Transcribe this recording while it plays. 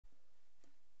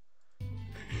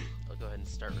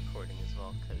start recording as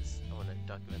well because I want to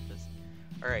document this.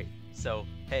 Alright, so,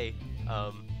 hey,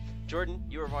 Jordan,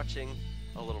 you were watching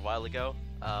a little while ago,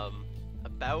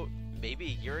 about maybe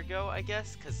a year ago, I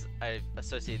guess, because I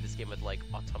associate this game with, like,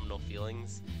 autumnal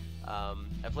feelings. I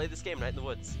played this game, Night in the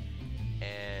Woods,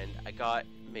 and I got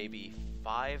maybe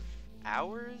 5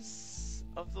 hours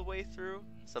of the way through,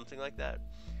 something like that,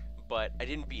 but I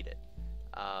didn't beat it.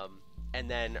 And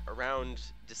then around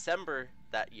December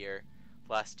that year,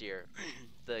 last year,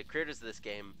 the creators of this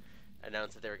game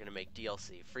announced that they were going to make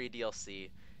DLC, free DLC,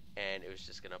 and it was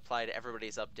just going to apply to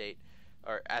everybody's update,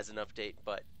 or as an update,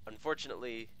 but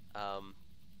unfortunately,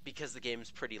 because the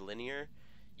game's pretty linear,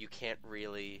 you can't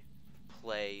really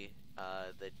play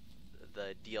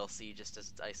the DLC just as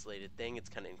its isolated thing. It's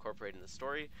kind of incorporated in the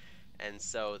story, and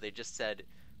so they just said,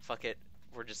 fuck it,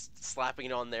 we're just slapping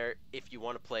it on there. If you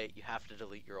want to play it, you have to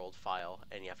delete your old file,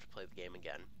 and you have to play the game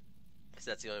again, because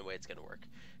that's the only way it's going to work.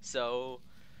 So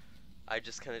I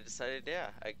just kind of decided, yeah,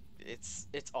 it's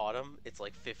autumn. It's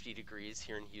like 50 degrees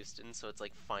here in Houston, so it's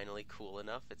like finally cool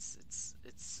enough. It's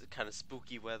kind of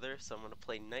spooky weather, so I'm gonna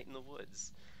play Night in the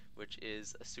Woods, which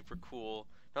is a super cool,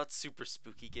 not super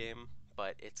spooky game,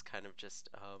 but it's kind of just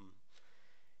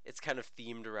it's kind of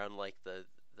themed around like the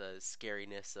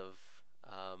scariness of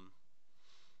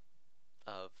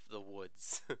the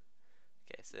woods.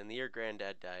 Okay, so in the year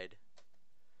Granddad died,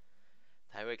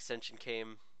 the highway extension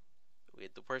came. We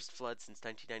had the worst flood since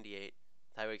 1998.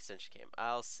 The highway extension came.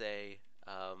 I'll say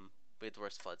we had the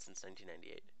worst flood since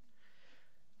 1998.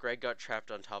 Greg got trapped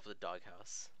on top of the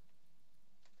doghouse.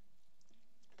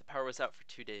 The power was out for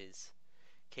 2 days.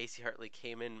 Casey Hartley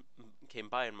came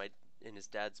by in his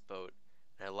dad's boat,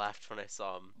 and I laughed when I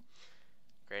saw him.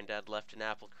 Granddad left an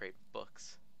apple crate with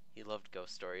books. He loved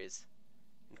ghost stories,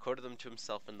 and quoted them to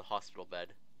himself in the hospital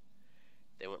bed.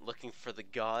 They went looking for the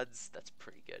gods. That's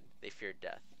pretty good. They feared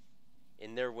death.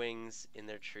 In their wings, in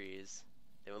their trees.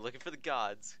 They went looking for the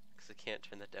gods, because I can't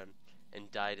turn that down, and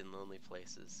died in lonely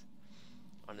places.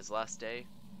 On his last day,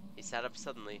 he sat up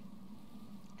suddenly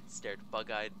and stared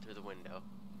bug-eyed through the window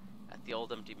at the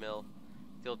old empty mill,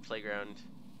 the old playground,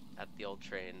 at the old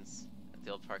trains, at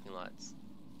the old parking lots.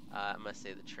 I must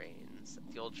say the trains.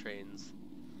 At the old trains,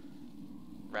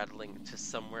 rattling to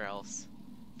somewhere else,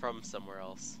 from somewhere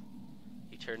else.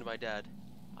 He turned to my dad,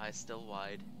 eyes still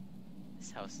wide.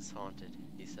 This house is haunted,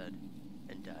 he said,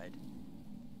 and died.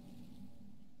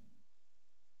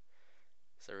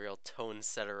 It's a real tone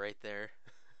setter right there.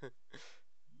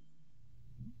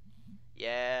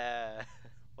 Yeah!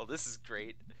 Well, this is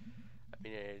great. I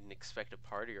mean, I didn't expect a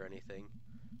party or anything,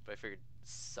 but I figured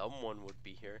someone would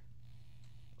be here.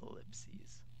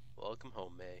 Ellipses. Welcome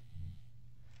home, May.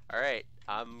 Alright,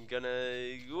 I'm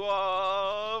gonna...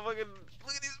 Whoa! Fucking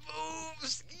look at these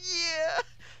moves! Yeah!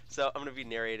 So, I'm gonna be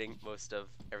narrating most of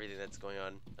everything that's going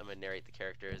on. I'm gonna narrate the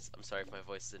characters. I'm sorry if my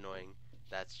voice is annoying.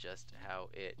 That's just how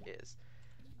it is.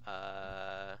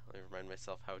 Let me remind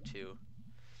myself how to.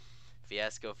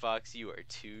 Fiasco Fox, you are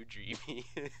too dreamy.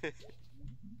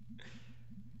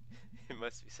 It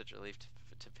must be such a relief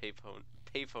to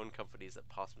payphone companies that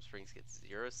Possum Springs gets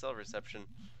 0 cell reception.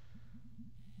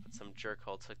 But some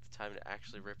jerkhole took the time to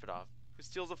actually rip it off. Who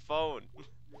steals a phone?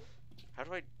 How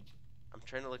do I... I'm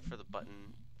trying to look for the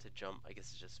button to jump. I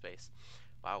guess it's just space.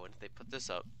 Wow, when did they put this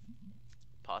up?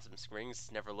 Possum Springs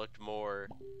never looked more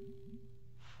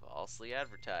falsely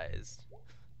advertised.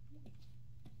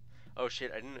 Oh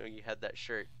shit, I didn't know you had that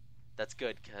shirt. That's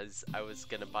good, because I was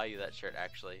gonna buy you that shirt,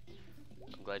 actually.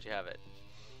 I'm glad you have it.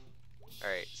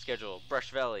 Alright, schedule.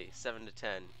 Brush Valley, 7 to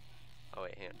 10. Oh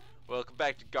wait, hang on. Welcome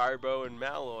back to Garbo and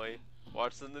Malloy.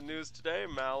 What's in the news today,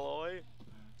 Malloy?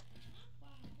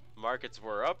 Markets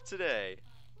were up today.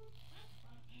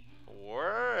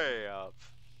 Way up.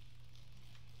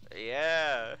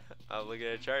 Yeah, I'm looking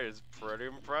at a chart. It's pretty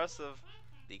impressive.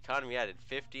 The economy added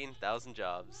 15,000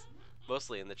 jobs,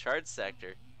 mostly in the charge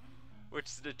sector, which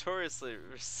is notoriously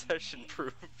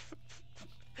recession-proof.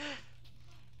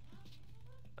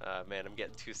 Man, I'm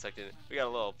getting too sucked in. We got a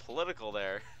little political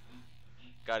there.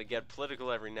 Gotta get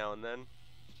political every now and then.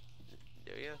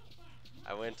 Do ya?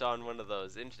 I went on one of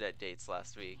those internet dates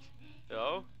last week.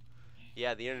 Oh?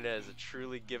 Yeah, the internet is a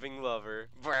truly giving lover.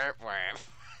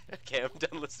 Okay, I'm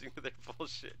done listening to their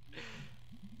bullshit.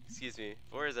 Excuse me,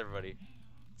 where is everybody?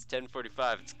 It's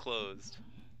 10:45, it's closed.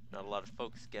 Not a lot of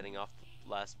folks getting off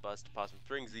the last bus to Possum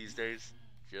Springs these days.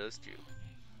 Just you.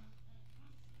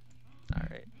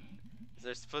 Alright. Is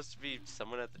there supposed to be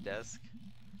someone at the desk?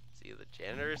 Is he the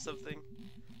janitor or something?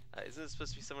 Isn't there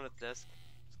supposed to be someone at the desk?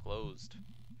 It's closed.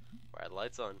 Why are the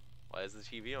lights on? Why is the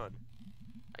TV on?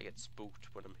 I get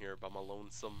spooked when I'm here by my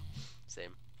lonesome.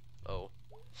 Same. Oh.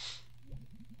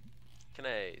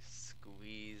 Can I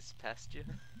squeeze past you?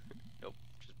 Nope,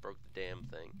 just broke the damn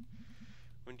thing.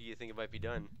 When do you think it might be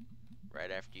done?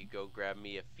 Right after you go grab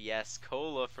me a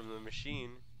Fiascola from the machine.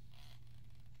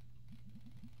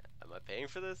 Am I paying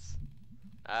for this?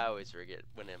 I always forget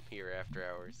when I'm here after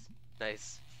hours.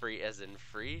 Nice. Free as in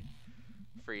free?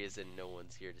 Free as in no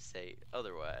one's here to say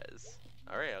otherwise.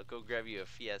 Alright, I'll go grab you a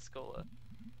Fiascola.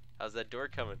 How's that door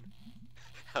coming?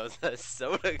 How's that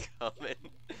soda coming?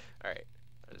 Alright,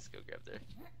 I'll just go grab there.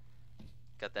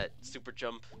 Got that super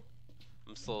jump.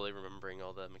 I'm slowly remembering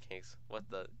all the mechanics. What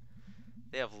the?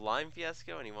 They have lime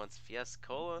Fiasco and he wants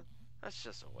Fiascola? That's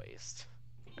just a waste.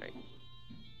 Alright.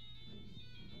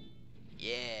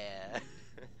 Yeah!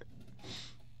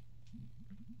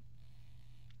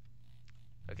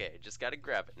 Okay, just gotta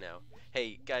grab it now.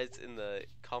 Hey, guys, in the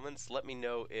comments, let me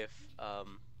know if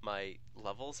my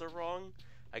levels are wrong.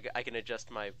 I can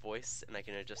adjust my voice and I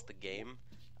can adjust the game.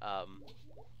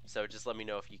 So just let me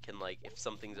know if you can, like, if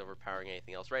something's overpowering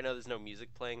anything else. Right now there's no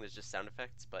music playing, there's just sound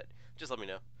effects, but just let me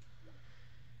know.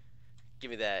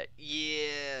 Give me that.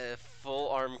 Yeah, full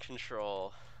arm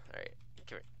control. Alright,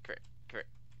 come here, come here,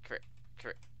 come here, come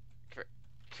here, come here,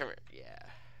 come here, yeah.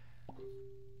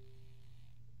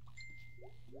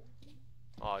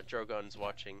 Aw, Drogon's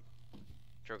watching.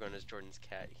 Drogon is Jordan's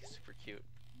cat. He's super cute.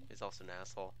 He's also an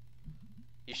asshole.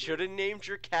 You should have named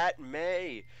your cat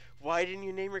May. Why didn't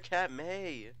you name your cat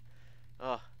May?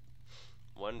 Ugh.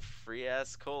 One free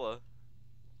ass cola.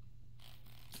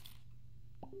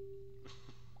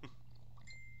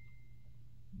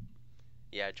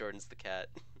 Yeah, Jordan's the cat.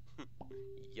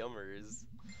 Yummers.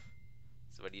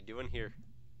 So what are you doing here?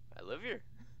 I live here.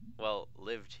 Well,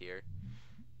 lived here.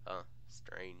 Huh,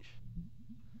 strange.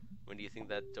 When do you think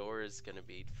that door is gonna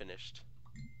be finished?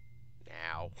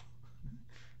 Now.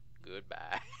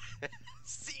 Goodbye.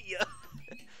 See ya.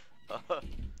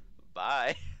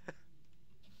 Bye.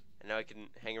 And now I can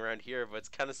hang around here, but it's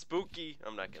kind of spooky.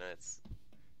 I'm not gonna. It's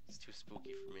too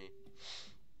spooky for me.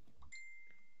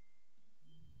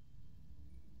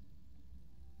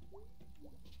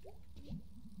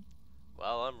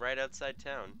 Well, I'm right outside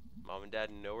town. Mom and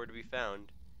Dad nowhere to be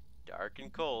found. Dark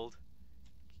and cold.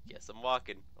 Guess I'm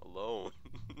walking alone.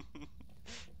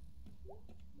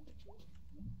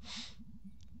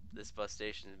 This bus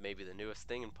station is maybe the newest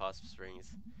thing in Possum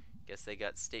Springs. Guess they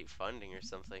got state funding or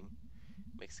something.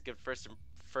 Makes a good first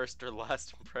or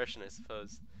last impression, I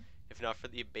suppose. If not for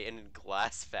the abandoned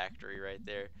glass factory right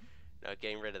there. Not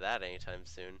getting rid of that anytime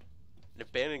soon. An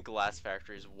abandoned glass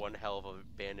factory is one hell of an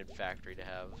abandoned factory to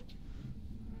have.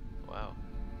 Wow.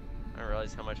 I didn't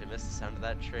realize how much I missed the sound of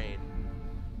that train.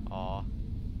 Aw.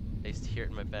 I used to hear it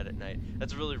in my bed at night.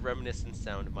 That's a really reminiscent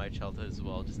sound of my childhood as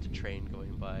well, just a train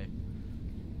going by.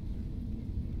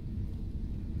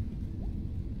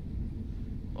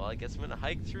 Well, I guess I'm gonna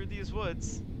hike through these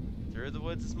woods. Through the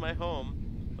woods is my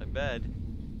home, my bed,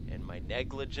 and my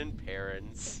negligent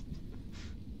parents.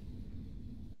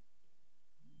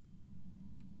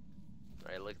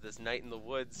 Alright, look at this night in the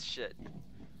woods shit.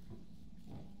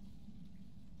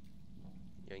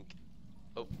 Yoink.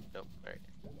 Oh, no, alright.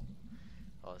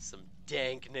 Oh, some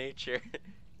dank nature.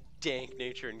 Dank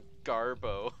nature and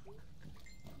Garbo.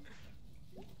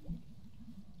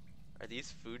 Are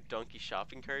these food donkey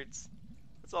shopping carts?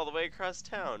 That's all the way across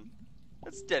town.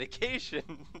 That's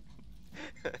dedication.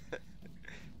 There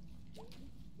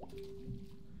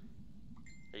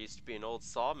used to be an old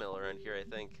sawmill around here, I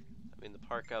think. I mean, the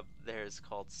park up there is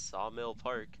called Sawmill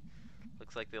Park.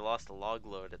 Looks like they lost a log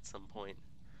load at some point.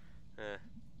 Gonna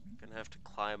have to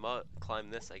climb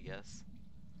this, I guess.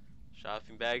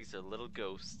 Shopping bags are little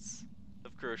ghosts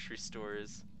of grocery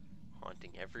stores,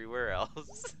 haunting everywhere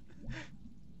else.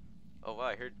 Oh wow,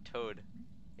 I heard Toad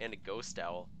and a ghost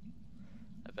owl.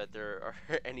 I bet there are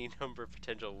any number of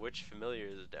potential witch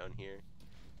familiars down here.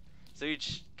 So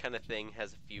each kind of thing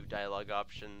has a few dialogue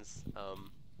options. I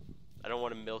don't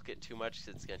want to milk it too much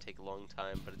because it's going to take a long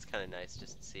time, but it's kind of nice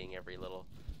just seeing every little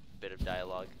bit of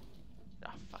dialogue.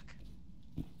 Ah, fuck.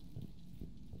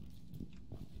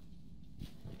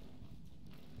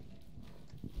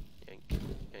 Yank,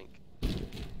 yank.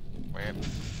 Wham.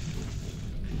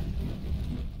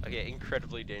 Okay,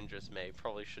 incredibly dangerous, May.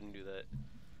 Probably shouldn't do that.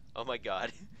 Oh my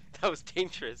god, that was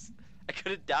dangerous. I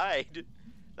could have died.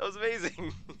 That was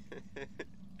amazing.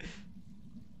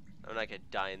 I'm not gonna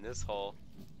die in this hole.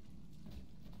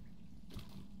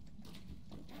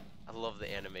 I love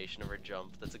the animation of her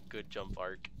jump. That's a good jump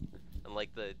arc. And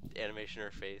like the animation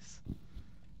of her face.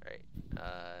 Alright,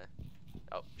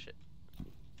 oh shit.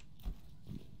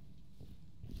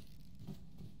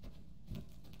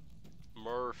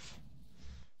 Murph.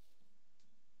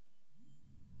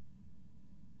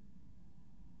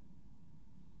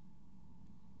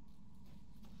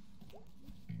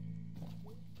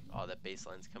 that bass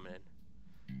line's coming in.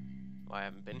 Well, I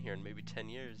haven't been here in maybe 10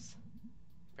 years.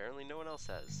 Apparently no one else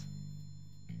has.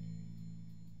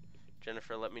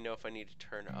 Jennifer, let me know if I need to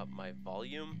turn up my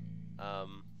volume.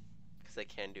 Because I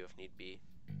can do if need be.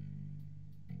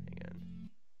 Hang on.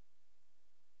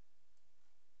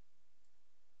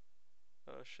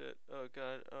 Oh shit, oh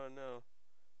god, oh no.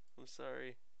 I'm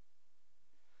sorry.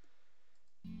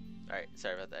 Alright,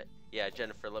 sorry about that. Yeah,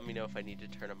 Jennifer, let me know if I need to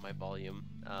turn up my volume.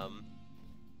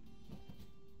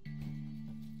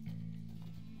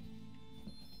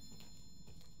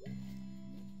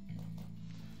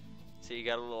 So you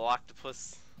got a little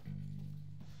octopus.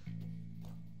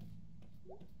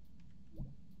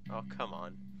 Oh, come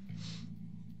on.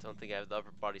 Don't think I have the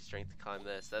upper body strength to climb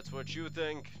this. That's what you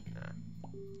think. Nah.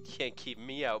 Can't keep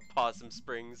me out, Possum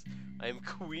Springs. I am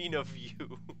queen of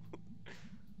you.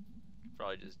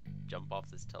 Probably just jump off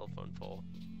this telephone pole.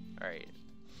 Alright.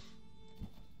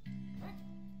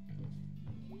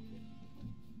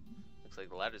 Looks like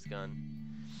the ladder's gone.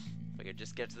 If I could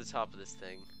just get to the top of this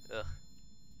thing. Ugh.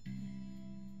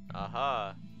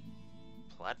 Aha!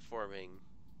 Platforming.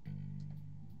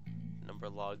 Number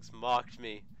logs mocked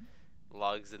me.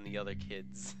 Logs and the other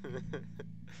kids.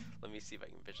 Let me see if I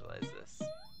can visualize this.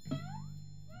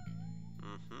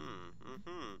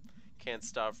 Can't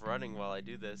stop running while I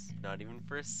do this. Not even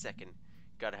for a second.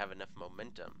 Gotta have enough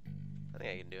momentum. I think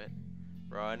I can do it.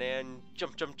 Run and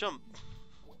jump, jump, jump.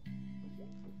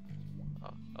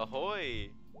 Oh, ahoy!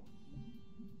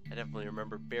 I definitely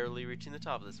remember barely reaching the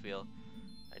top of this wheel.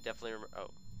 I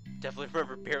definitely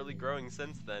remember barely growing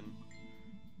since then.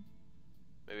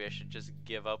 Maybe I should just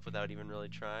give up without even really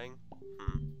trying.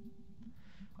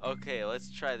 Okay,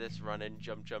 let's try this run and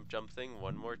jump, jump, jump thing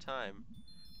one more time.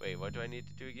 Wait, what do I need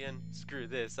to do again? Screw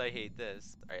this, I hate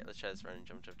this. Alright, let's try this run and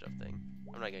jump, jump, jump thing.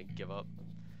 I'm not gonna give up.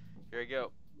 Here we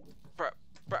go. Bruh,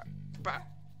 bruh, bruh.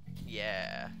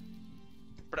 Yeah.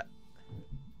 Bruh.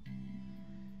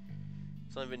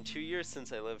 It's only been 2 years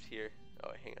since I lived here.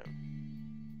 Oh, hang on.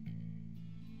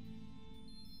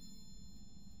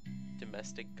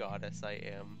 Domestic goddess I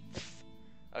am.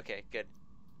 Okay, good.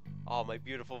 Oh, my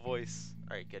beautiful voice.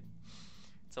 Alright, good.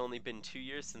 It's only been 2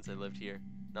 years since I lived here.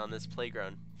 Not on this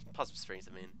playground. Possum Springs,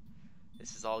 I mean.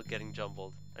 This is all getting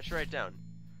jumbled. I should write down.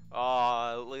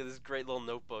 Aw, look at this great little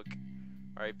notebook.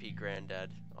 R.I.P. Granddad.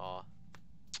 Aw.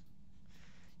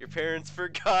 Your parents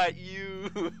forgot you!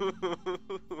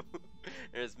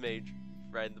 There's Mage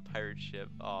riding the pirate ship.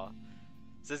 Aw.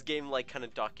 So this game, like, kind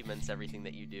of documents everything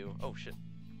that you do. Oh, shit.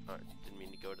 Oh, didn't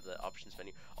mean to go to the options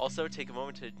menu. Also, take a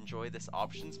moment to enjoy this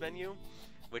options menu,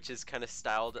 which is kind of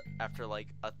styled after like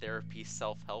a therapy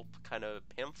self-help kind of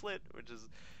pamphlet, which is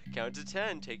count to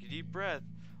 10, take a deep breath.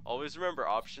 Always remember,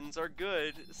 options are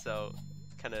good. So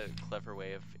kind of clever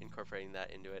way of incorporating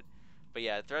that into it. But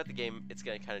yeah, throughout the game, it's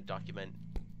going to kind of document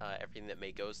everything that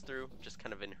May goes through, just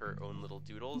kind of in her own little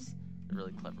doodles. A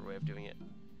really clever way of doing it.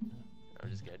 I'm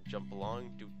just going to jump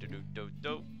along. Do.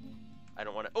 I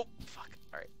don't want to. Oh, fuck.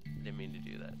 Alright, I didn't mean to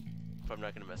do that. But I'm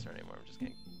not going to mess around anymore. I'm just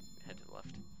going to head to the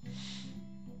left.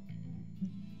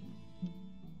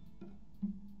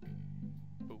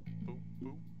 Boop, boop,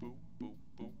 boop, boop, boop,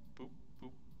 boop, boop,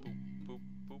 boop, boop, boop,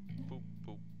 boop, boop,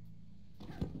 boop.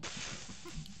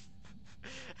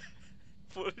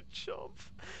 What a jump.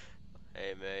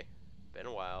 Hey, May. Been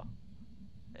a while.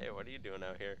 Hey, what are you doing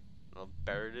out here? Nothing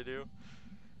better to do?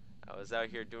 I was out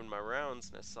here doing my rounds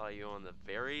and I saw you on the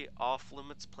very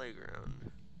off-limits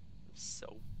playground.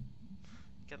 So,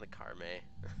 get in the car, May.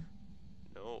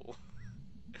 No.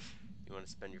 You want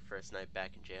to spend your first night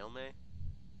back in jail, May?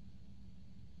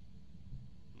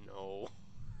 No.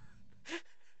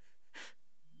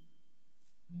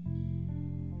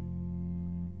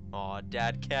 Aw,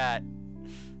 Dad Cat.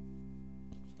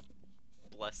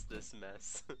 Bless this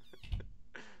mess.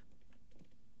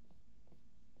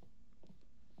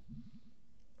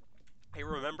 Hey,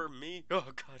 remember me? Oh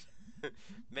god.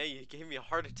 May, you gave me a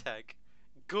heart attack.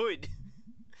 Good.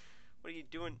 What are you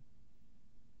doing?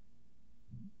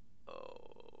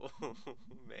 Oh,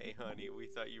 May, honey, we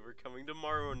thought you were coming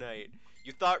tomorrow night.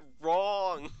 You thought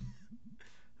wrong.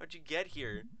 How'd you get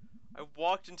here? I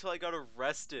walked until I got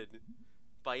arrested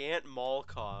by Aunt Mall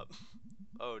Cop.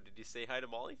 Oh, did you say hi to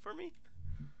Molly for me?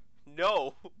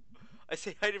 No. I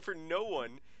say hi to for no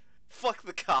one. Fuck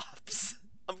the cops.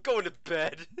 I'm going to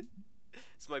bed.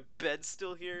 Is my bed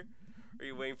still here? Or are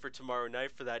you waiting for tomorrow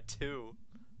night for that too?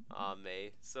 Aw,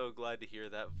 May. So glad to hear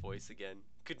that voice again.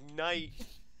 Good night.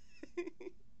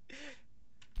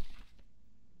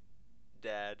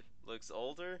 Dad looks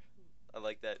older. I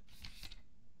like that.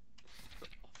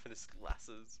 Off in his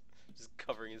glasses. Just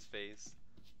covering his face.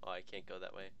 Oh, I can't go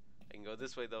that way. I can go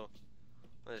this way though.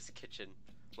 this kitchen.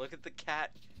 Look at the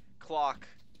cat clock.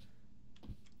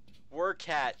 We're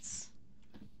cats.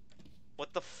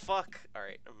 What the fuck?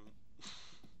 Alright, I'm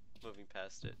moving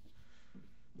past it.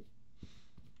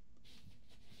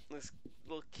 This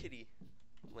little kitty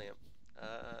lamp.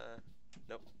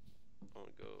 Nope. I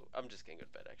wanna go. I'm just gonna go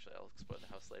to bed actually. I'll explore the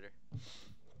house later.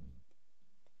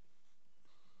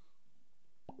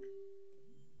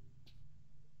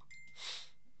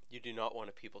 You do not want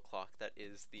a people clock. That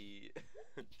is the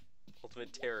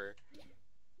ultimate terror.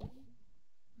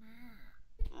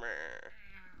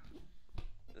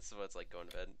 This is what it's like going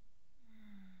to bed.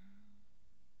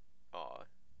 Aw.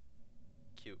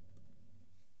 Cute.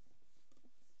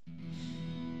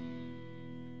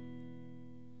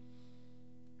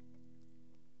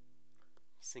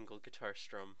 Single guitar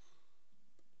strum.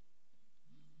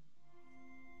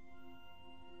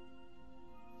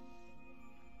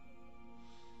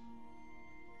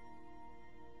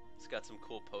 It's got some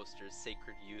cool posters.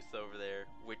 Sacred Youth over there.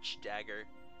 Witch Dagger.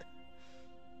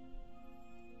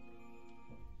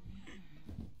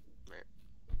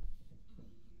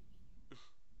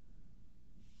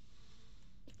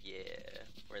 Yeah,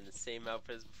 we're in the same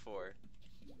outfit as before.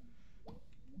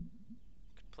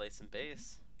 Could play some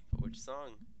bass. But which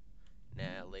song?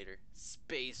 Nah, later.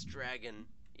 Space Dragon.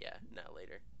 Yeah, nah,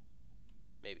 later.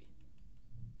 Maybe.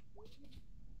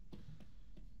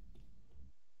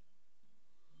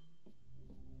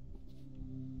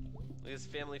 Look at this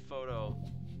family photo.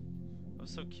 I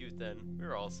was so cute then. We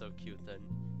were all so cute then.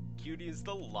 Cuties,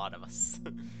 the lot of us.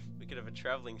 We could have a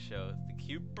traveling show. The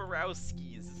Cute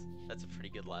Borowskis. That's a pretty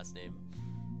good last name.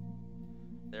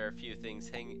 There are a few things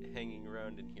hanging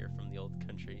around in here from the old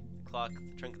country. The clock,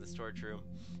 the trunk of the storage room,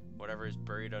 whatever is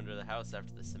buried under the house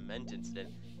after the cement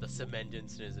incident. The cement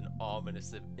incident is an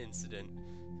ominous incident.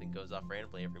 Thing goes off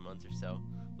randomly every month or so.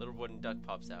 Little wooden duck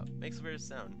pops out. Makes a weird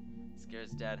sound.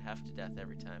 Scares Dad half to death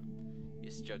every time.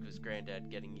 Used to joke of his granddad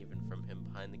getting even from him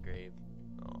behind the grave.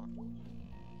 Aw.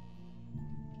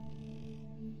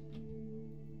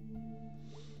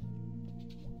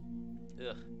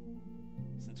 Ugh.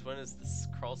 Since when is this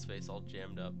crawl space all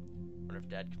jammed up? Wonder if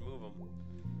Dad can move them.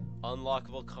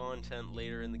 Unlockable content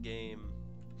later in the game.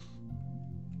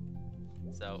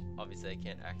 So, obviously I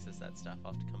can't access that stuff.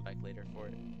 I'll have to come back later for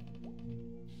it.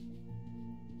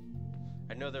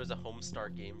 I know there was a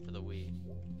Homestar game for the Wii.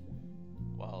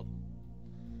 Wild.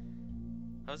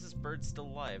 How's this bird still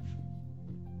alive?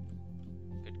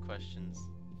 Good questions.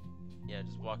 Yeah,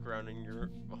 just walk around in your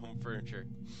home furniture.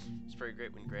 It's pretty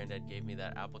great when Granddad gave me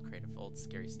that apple crate of old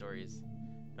scary stories.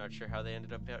 Not sure how they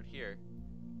ended up out here.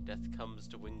 Death Comes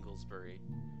to Winglesbury,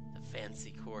 The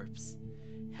Fancy Corpse,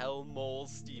 Hell Mole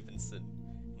Stevenson,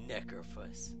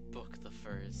 Neckerfuss, Book the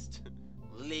First,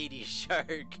 Lady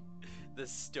Shark, The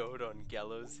Stoat on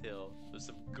Gallows Hill. Those are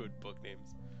some good book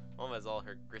names. Mom has all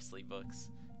her grisly books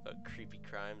about creepy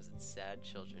crimes and sad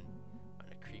children on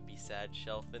a creepy sad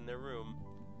shelf in their room.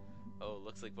 Oh,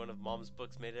 looks like one of Mom's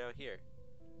books made it out here.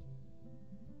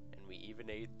 And we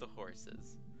even ate the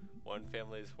horses. One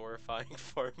family's horrifying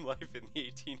farm life in the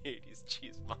 1880s.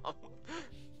 Jeez, Mom.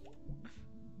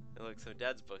 And look, so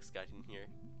Dad's books got in here.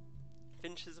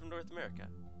 Finches of North America.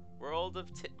 World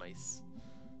of Titmice.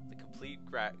 The Complete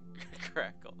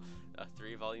Crackle. A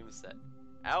 3-volume set.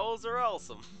 Owls are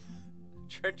awesome.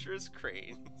 Treacherous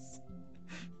Cranes.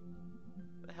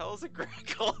 The hell is a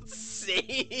grackle?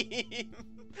 Same.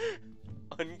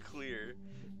 Unclear.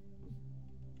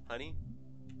 Honey?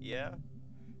 Yeah?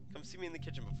 Come see me in the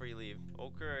kitchen before you leave.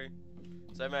 Okay.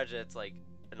 So I imagine it's like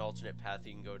an alternate path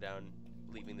you can go down,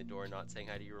 leaving the door, not saying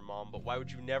hi to your mom. But why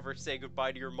would you never say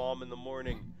goodbye to your mom in the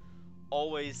morning?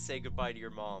 Always say goodbye to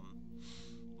your mom.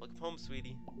 Welcome home,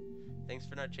 sweetie. Thanks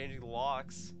for not changing the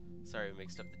locks. Sorry we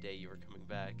mixed up the day you were coming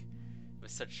back. It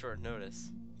was such short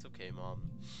notice. It's okay, Mom.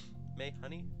 May,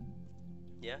 honey?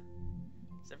 Yeah?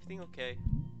 Is everything okay?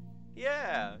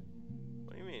 Yeah!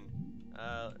 What do you mean?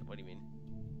 What do you mean?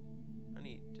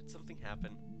 Honey, did something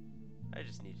happen? I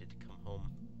just needed to come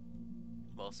home.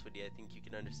 Well, sweetie, I think you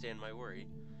can understand my worry.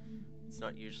 It's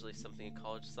not usually something a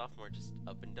college sophomore just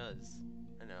up and does.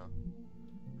 I know.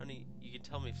 Honey, you can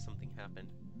tell me if something happened.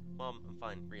 Mom, I'm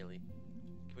fine, really.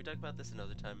 Can we talk about this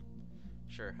another time?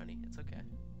 Sure, honey, it's okay.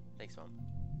 Thanks, Mom.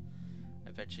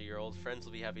 I bet you your old friends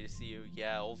will be happy to see you.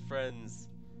 Yeah, old friends.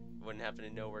 You wouldn't happen to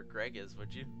know where Greg is,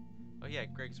 would you? Oh yeah,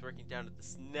 Greg's working down at the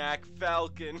Snack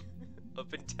Falcon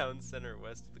up in town center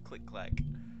west of the Click Clack.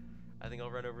 I think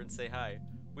I'll run over and say hi.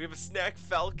 We have a Snack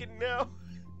Falcon now?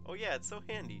 Oh yeah, it's so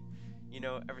handy. You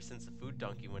know, ever since the food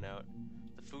donkey went out.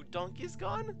 The food donkey's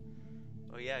gone?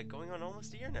 Oh yeah, going on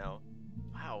almost a year now.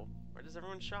 Wow, where does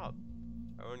everyone shop?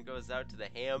 Everyone goes out to the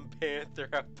Ham Panther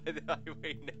up by the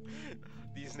highway.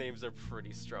 These names are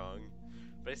pretty strong.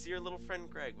 But I see your little friend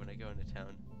Greg when I go into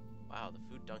town. Wow, the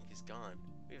food donkey's gone.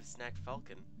 We have a snacked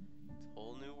falcon. It's a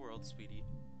whole new world, sweetie.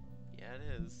 Yeah,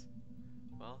 it is.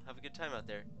 Well, have a good time out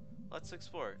there. Let's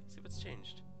explore, see what's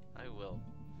changed. I will.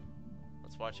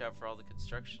 Let's watch out for all the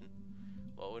construction.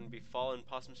 Well, it wouldn't be fall in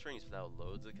Possum Springs without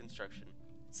loads of construction.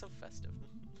 It's so festive.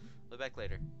 Look back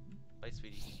later. Bye,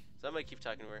 sweetie. So I might keep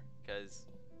talking to her, because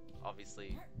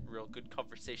obviously real good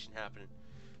conversation happening.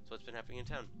 So what's been happening in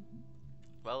town?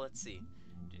 Well, let's see.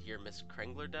 Did you hear Miss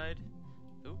Krengler died?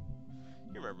 Who?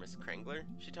 You remember Miss Krengler?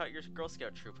 She taught your Girl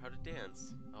Scout troop how to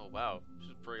dance. Oh wow, she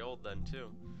was pretty old then too.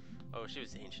 Oh, she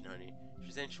was ancient, honey. She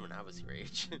was ancient when I was your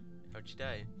age. How'd she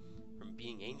die? From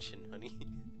being ancient, honey.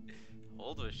 How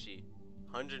old was she?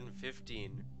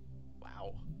 115.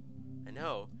 Wow. I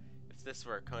know. If this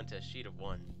were a contest, she'd have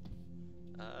won.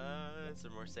 Is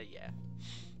there more to say? Yeah.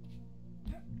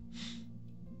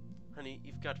 Honey,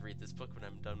 you've got to read this book when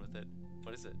I'm done with it.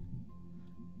 What is it?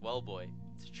 Well Boy.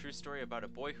 It's a true story about a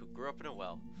boy who grew up in a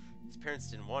well. His parents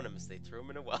didn't want him, so they threw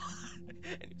him in a well.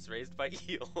 And he was raised by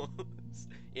eels.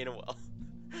 In a well.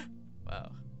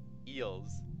 Wow.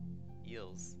 Eels.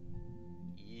 Eels.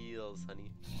 Eels,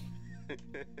 honey.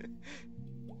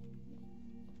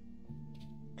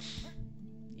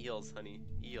 Eels, honey.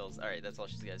 Eels. Alright, that's all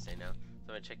she's got to say now. So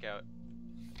I'm going to check out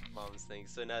Mom's thing.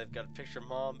 So now I've got a picture of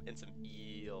Mom and some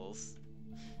eels.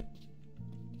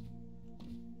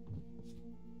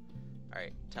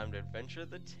 Alright, time to adventure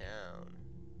the town.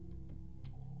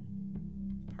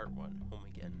 Part 1, home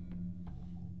again.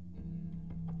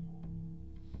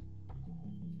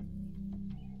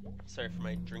 Sorry for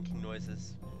my drinking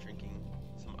noises. I'm drinking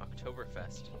some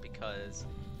Oktoberfest because,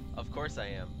 of course I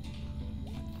am.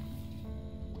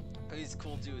 These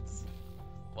cool dudes.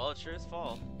 Well, it sure is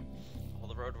fall. All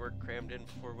the road work crammed in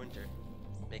before winter.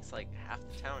 Makes like half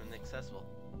the town inaccessible,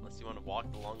 unless you want to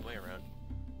walk the long way around.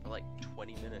 For like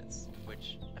 20 minutes,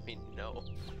 which, I mean, no.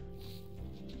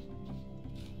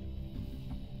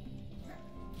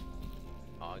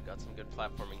 Oh, I got some good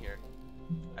platforming here.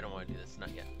 I don't want to do this,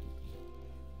 not yet.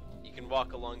 You can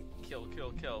walk along, kill,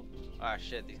 kill, kill. Ah,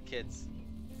 shit, these kids.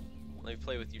 Let me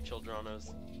play with you,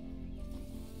 childrenos.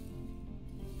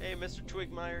 Hey, Mr.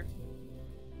 Twigmeyer.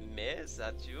 Me, is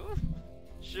that you?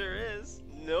 Sure is.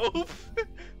 Nope.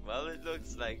 Well, it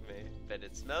looks like me, but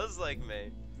it smells like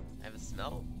me. I have a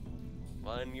smell?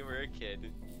 When you were a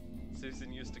kid,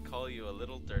 Susan used to call you a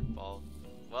little dirtball.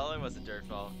 Well, I was a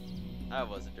dirtball. I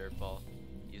was a dirtball.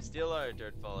 You still are a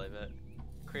dirtball, I bet.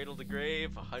 Cradle to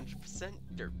grave, 100%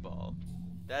 dirtball.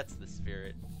 That's the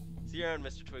spirit. See you around,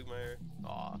 Mr. Twigmeyer.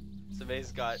 Aw, so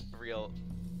May's got real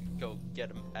go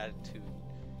get him attitude.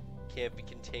 Can't be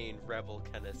contained rebel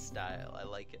kind of style. I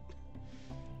like it.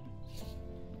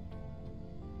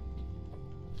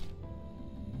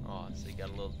 Oh, so you got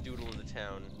a little doodle in the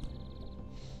town.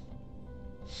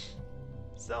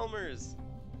 Selmers!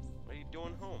 What are you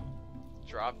doing home?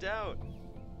 Dropped out.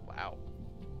 Wow.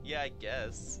 Yeah, I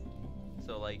guess.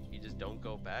 So, like, you just don't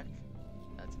go back?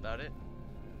 That's about it?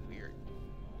 Weird.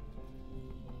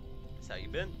 That's how you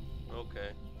been?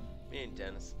 Okay. Me and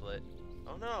Dennis split.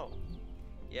 Oh no!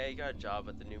 Yeah, he got a job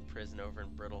at the new prison over in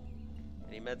Brittle.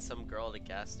 And he met some girl at a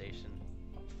gas station.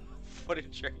 What a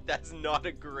jerk. That's not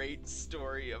a great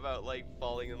story about, like,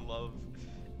 falling in love,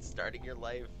 starting your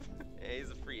life. Hey, he's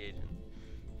a free agent,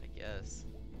 I guess.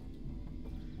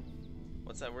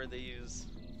 What's that word they use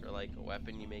for, like, a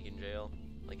weapon you make in jail?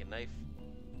 Like a knife?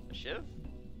 A shiv?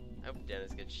 I hope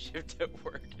Dennis gets shivved at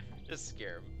work. Just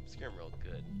scare him. Scare him real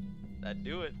good. That'd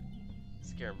do it.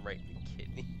 Scare him right in the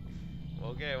kidney.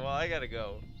 Okay, well, I gotta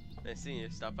go. Nice seeing you.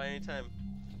 Stop by anytime.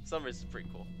 Summers is pretty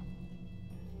cool.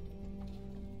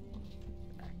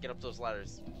 Get up those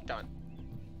ladders. Done.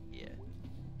 Yeah.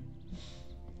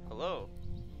 Hello.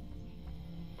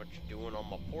 What you doing on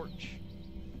my porch?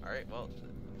 Alright, well,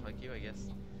 fuck you, I guess.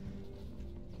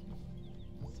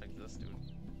 Let's talk to this dude.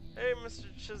 Hey, Mr.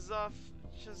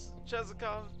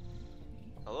 Chezikov.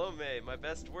 Hello, May, my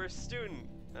best worst student.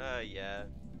 Yeah.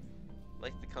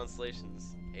 Like the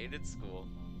constellations. Hated school.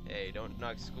 Hey, don't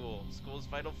knock school. School's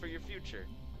vital for your future.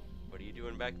 What are you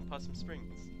doing back in Possum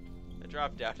Springs? I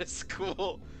dropped out of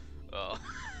school. Oh.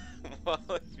 Well,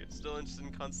 if you're still interested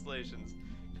in constellations,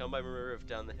 come by my roof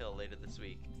down the hill later this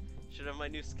week. Should have my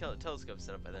new telescope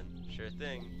set up by then. Sure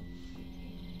thing.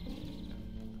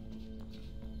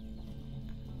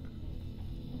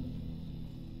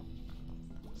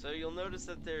 So you'll notice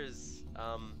that there's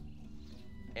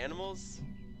animals.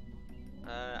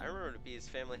 I remember Bee's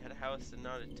family had a house and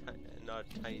not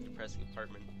a tiny depressing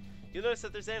apartment. You'll notice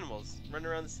that there's animals running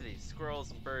around the city.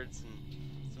 Squirrels and birds and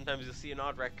Sometimes you'll see an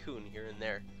odd raccoon here and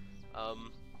there.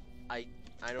 I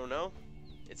don't know.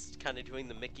 It's kind of doing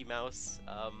the Mickey Mouse,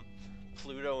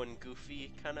 Pluto and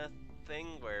Goofy kind of thing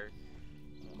where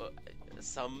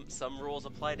some rules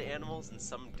apply to animals and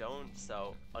some don't,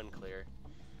 so unclear.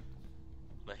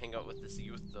 I'm gonna hang out with this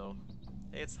youth though.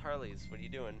 Hey, it's Harley's. What are you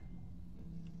doing?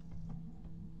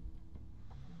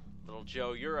 Little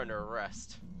Joe, you're under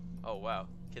arrest. Oh wow.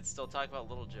 Kids still talk about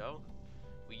Little Joe?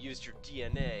 We used your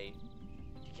DNA.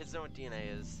 Do you kids know what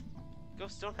DNA is?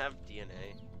 Ghosts don't have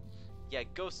DNA. Yeah,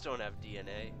 ghosts don't have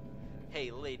DNA.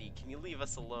 Hey, lady, can you leave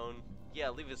us alone? Yeah,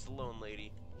 leave us alone,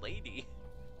 lady. Lady?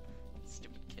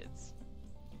 Stupid kids.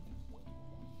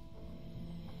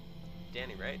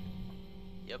 Danny, right?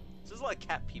 Yep. So there's a lot of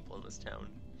cat people in this town.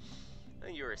 I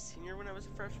think you were a senior when I was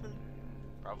a freshman?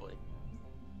 Probably.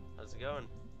 How's it going?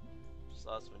 Just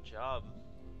lost my job.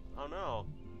 Oh no.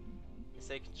 They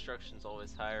say construction's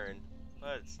always hiring,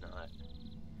 but it's not.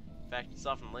 In fact, it's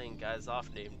often laying guys off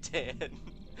named Dan.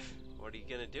 What are you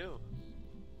gonna do?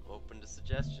 Open to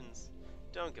suggestions.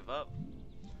 Don't give up.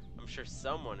 I'm sure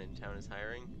someone in town is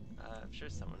hiring.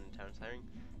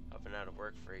 I've been out of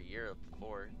work for a year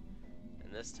before,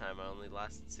 and this time I only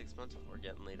lasted 6 months before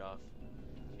getting laid off.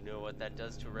 You know what that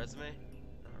does to a resume?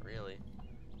 Not really.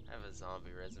 I have a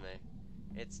zombie resume.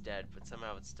 It's dead, but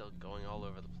somehow it's still going all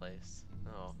over the place.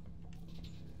 Oh.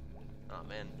 Aw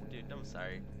man, dude, I'm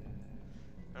sorry.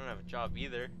 I don't have a job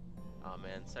either. Aw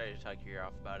man, sorry to talk your ear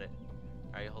off about it.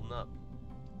 How are you holding up?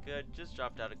 Good, just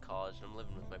dropped out of college and I'm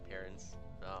living with my parents.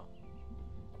 Oh.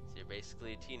 So you're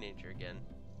basically a teenager again.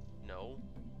 No,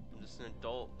 I'm just an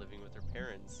adult living with her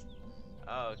parents.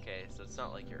 Oh, okay, so it's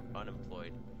not like you're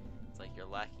unemployed. It's like you're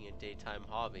lacking a daytime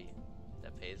hobby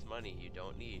that pays money you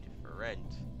don't need for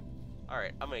rent.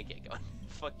 Alright, I'm gonna get going.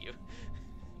 Fuck you.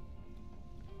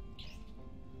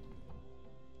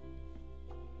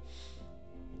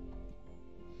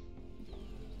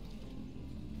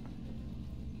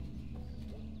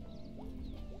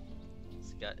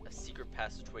 It's got a secret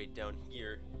passageway down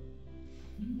here.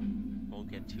 Won't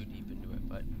get too deep into it,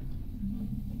 but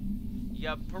you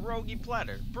got pierogi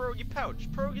platter, pierogi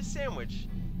pouch, pierogi sandwich.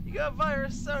 You got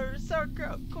virus,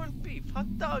 sauerkraut, corned beef,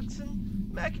 hot dogs,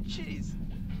 and mac and cheese.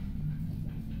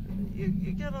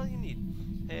 You got all you need.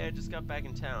 Hey, I just got back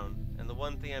in town, and the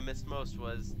one thing I missed most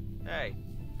was, hey,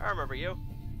 I remember you.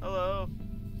 Hello.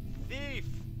 Thief!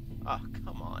 Oh,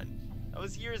 come on. That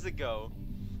was years ago.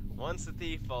 Once a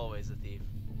thief, always a thief.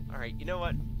 Alright, you know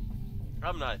what?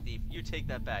 I'm not a thief. You take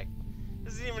that back.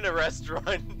 This isn't even a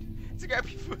restaurant. It's a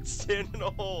crappy food stand in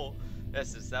a hole.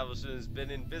 This establishment has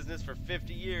been in business for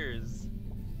 50 years.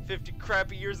 50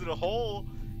 crappy years in a hole?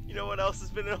 You know what else has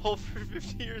been in a hole for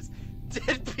 50 years?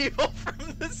 Dead people from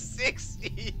the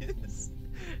 60s.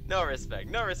 No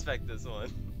respect this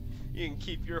one. You can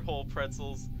keep your whole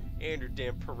pretzels and your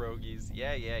damn pierogies.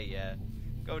 Yeah.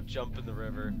 Go jump in the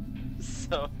river.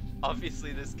 So,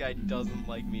 obviously this guy doesn't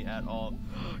like me at all.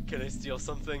 Can I steal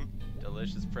something?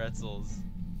 Delicious pretzels.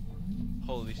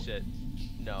 Holy shit.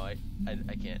 No, I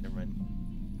can't, never mind.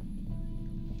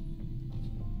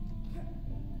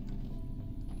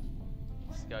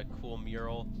 It's got a cool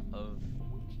mural of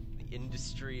the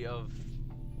industry of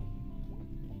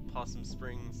Possum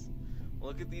Springs.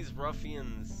 Look at these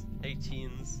ruffians. Hey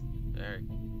teens. Alright.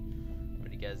 What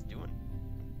are you guys doing?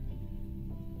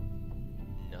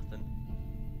 Nothing.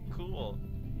 Cool.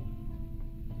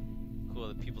 Cool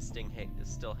that people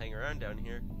still hang around down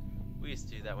here. We used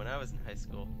to do that when I was in high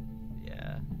school.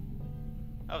 Yeah.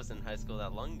 I was in high school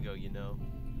that long ago, you know.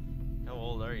 How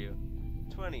old are you?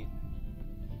 20.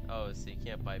 Oh, so you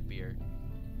can't buy beer.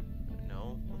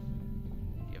 No?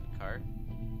 Do you have a car?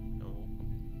 No.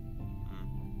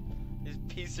 These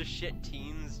piece of shit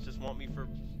teens just want me for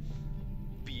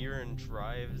beer and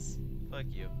drives. Fuck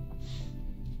you.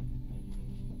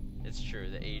 It's true,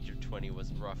 the age of 20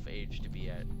 was a rough age to be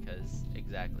at, because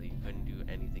exactly, you couldn't do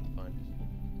anything fun.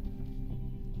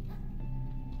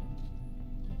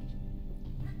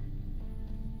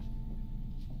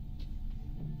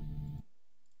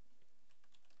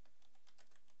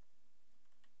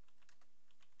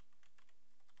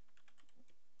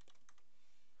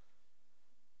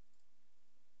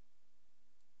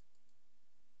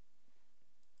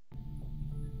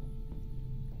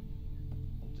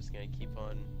 Just gonna keep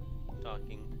on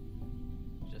talking,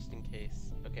 just in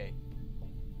case. Okay.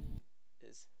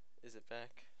 Is it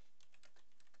back?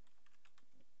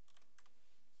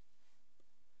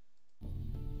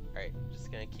 Alright,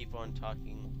 just gonna keep on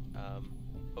talking.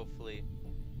 Hopefully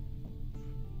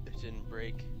it didn't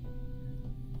break.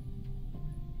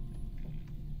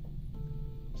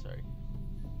 Sorry.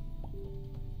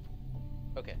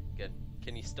 Okay, good.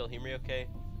 Can you still hear me okay?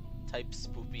 Type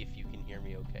spoopy if you can hear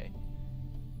me okay.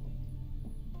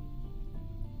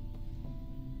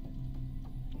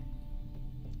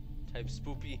 Type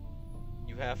spoopy.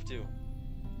 You have to.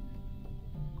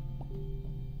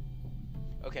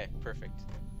 Okay, perfect.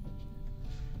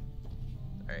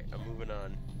 Alright, I'm moving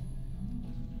on.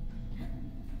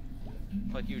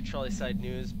 Fuck you, Trolley Side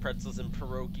News, pretzels and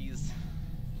pierogies.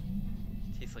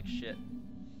 Tastes like shit.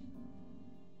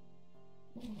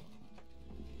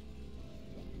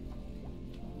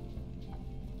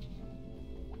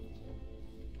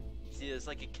 See, it's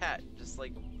like a cat, just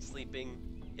like sleeping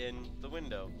in the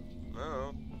window.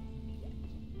 Oh.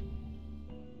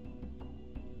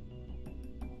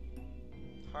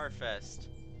 Harfest.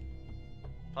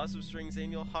 Possum Springs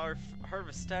annual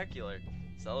Harvestacular.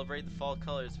 Celebrate the fall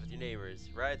colors with your neighbors.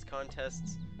 Rides,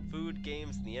 contests, food,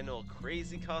 games, and the annual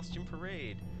Crazy Costume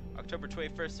Parade. October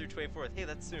 21st through 24th. Hey,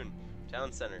 that's soon.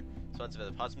 Town Center. Sponsored by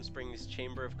the Possum Springs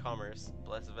Chamber of Commerce.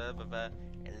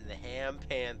 And the Ham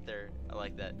Panther. I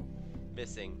like that.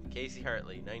 Missing. Casey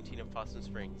Hartley, 19 of Possum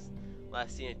Springs.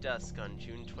 Last seen at dusk on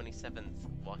June 27th,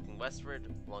 walking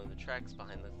westward along the tracks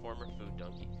behind the former food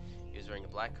donkey. He was wearing a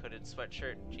black hooded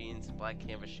sweatshirt, jeans, and black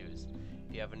canvas shoes.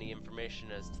 If you have any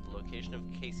information as to the location of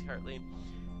Casey Hartley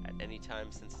at any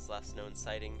time since his last known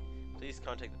sighting, please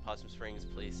contact the Possum Springs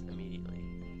Police immediately.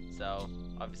 So,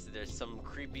 obviously there's some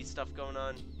creepy stuff going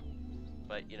on,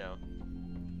 but you know.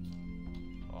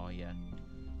 Oh yeah.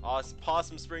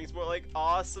 Possum Springs, more like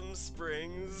Awesome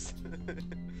Springs.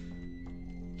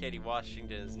 Katie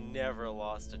Washington has never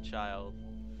lost a child.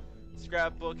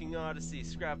 Scrapbooking Odyssey,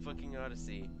 Scrapbooking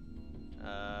Odyssey.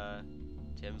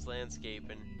 Tim's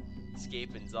Landscaping.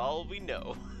 Scaping's all we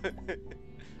know.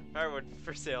 Firewood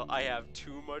for sale. I have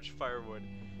too much firewood.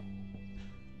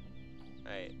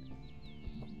 Alright.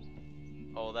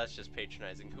 Oh, that's just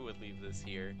patronizing. Who would leave this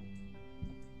here?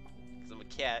 Because I'm a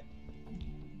cat.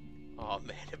 Oh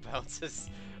man, it bounces.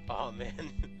 Oh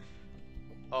man.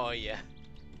 Oh yeah.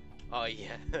 Oh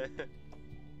yeah.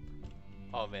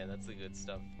 Oh man, that's the good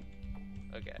stuff.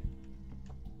 Okay.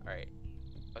 Alright.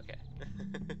 Okay.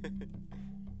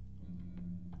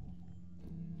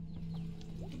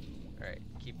 Alright,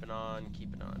 keeping on,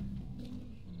 keeping on.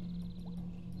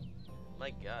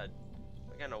 My god.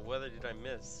 What kind of weather did I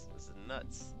miss? This is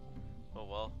nuts. Oh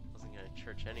well, wasn't going to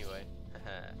church anyway.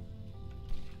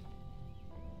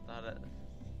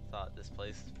 Thought this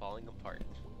place is falling apart.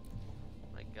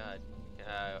 My god.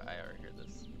 I already heard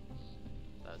this.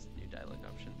 That was a new dialogue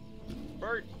option.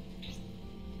 Bert!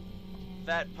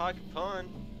 Fat pocket pawn!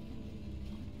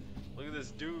 Look at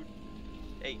this dude.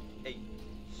 Hey, hey.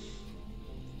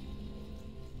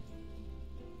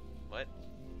 What?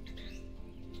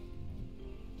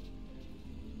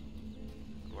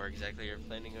 Where exactly you're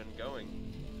planning on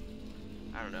going?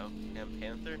 I don't know. Ham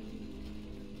Panther?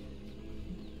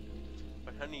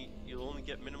 But honey, you'll only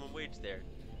get minimum wage there.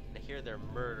 And I hear they're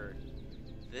murder.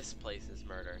 This place is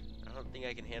murder. I don't think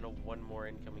I can handle one more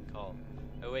incoming call.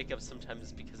 I wake up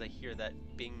sometimes because I hear that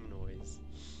bing noise.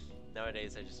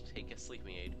 Nowadays, I just take a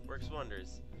sleeping aid. Works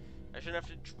wonders. I shouldn't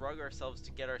have to drug ourselves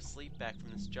to get our sleep back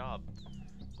from this job.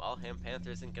 Well, Ham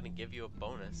Panther isn't gonna give you a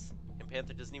bonus. Ham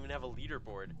Panther doesn't even have a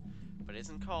leaderboard. But it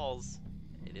isn't calls.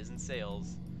 It isn't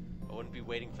sales. I wouldn't be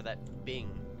waiting for that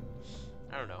bing.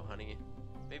 I don't know, honey.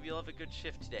 Maybe you'll have a good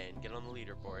shift today and get on the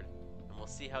leaderboard. And we'll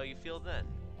see how you feel then.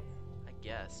 I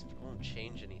guess, but it won't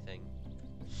change anything.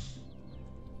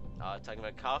 Talking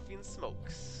about coffee and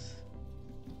smokes.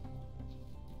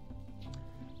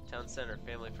 Town Center,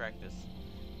 Family Practice.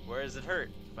 Where Does It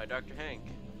Hurt? By Dr. Hank.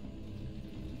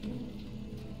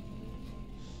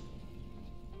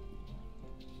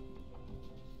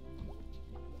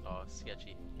 Oh,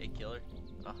 sketchy. Hey, killer.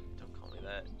 Oh, don't call me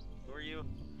that. Who are you?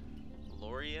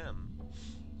 Lori M.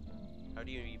 How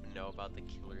do you even know about the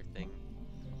killer thing?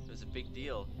 It was a big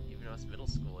deal, even us middle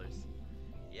schoolers.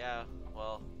 Yeah,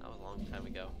 well, that was a long time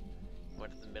ago.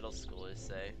 What did the middle schoolers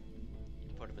say?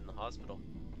 Put him in the hospital.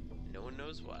 No one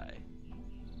knows why.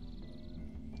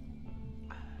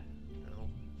 No.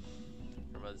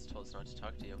 Our mothers told us not to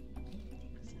talk to you.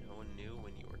 Because no one knew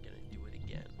when you were gonna do it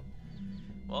again.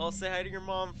 Well, say hi to your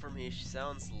mom for me. She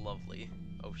sounds lovely.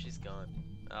 Oh, she's gone.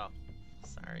 Oh,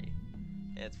 sorry.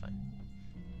 Yeah, it's fine.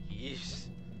 Yeesh.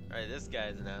 Alright, this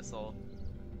guy's an asshole.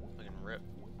 Fucking rip.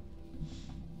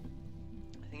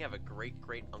 I think I have a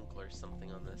great-great-uncle or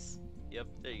something on this. Yep,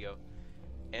 there you go.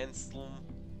 Anselm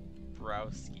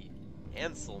Browski.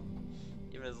 Anselm.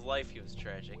 Even his life, he was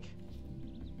tragic.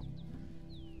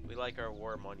 We like our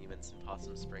war monuments in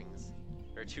Possum Springs.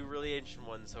 There are 2 really ancient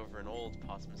ones over in Old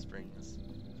Possum Springs.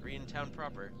 3 in town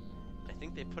proper. I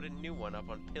think they put a new one up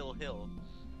on Pill Hill.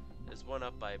 There's one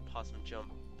up by Possum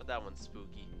Jump, but that one's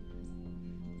spooky.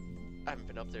 I haven't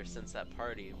been up there since that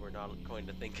party we're not going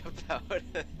to think about.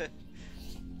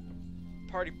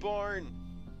 Party barn!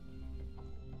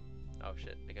 Oh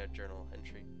shit, I got a journal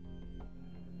entry.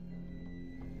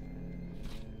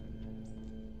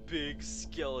 Big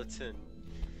skeleton.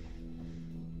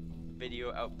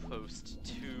 Video outpost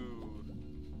 2.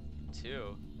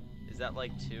 2? Is that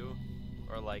like 2?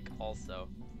 Or like also?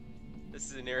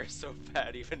 This is an area so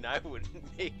bad even I wouldn't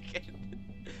make it.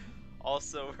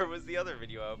 Also, where was the other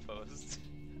video outpost?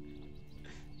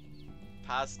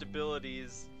 Past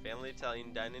abilities. Family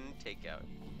Italian dining and takeout.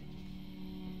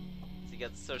 So you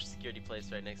got the social security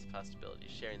place right next to past abilities.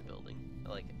 Sharing the building. I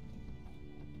like it.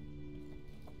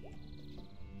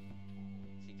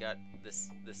 So you got this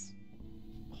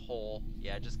hole.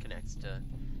 Yeah, it just connects to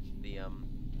the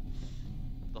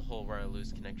hole where I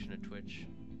lose connection to Twitch.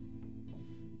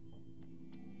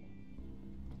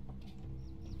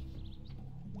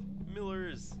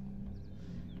 Millers!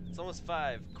 It's almost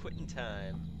 5, quitting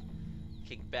time.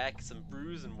 Kick back some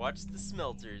brews and watch the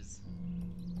smelters.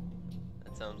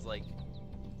 That sounds like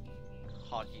a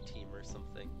hockey team or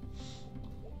something.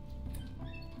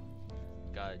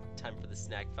 God, time for the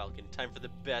Snack Falcon. Time for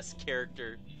the best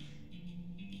character.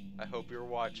 I hope you're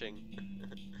watching.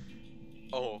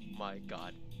 Oh my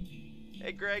god.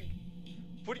 Hey Greg!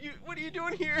 What are you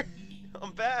doing here?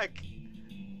 I'm back!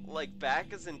 Like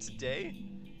back as in today?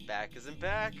 Back as in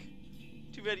back.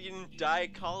 Too bad you didn't die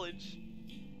at college.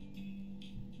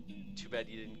 Too bad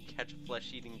you didn't catch a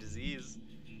flesh-eating disease.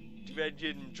 Too bad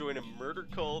you didn't join a murder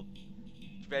cult.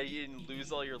 Too bad you didn't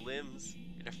lose all your limbs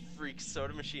in a freak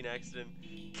soda machine accident.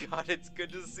 God, it's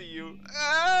good to see you.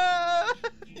 Ah!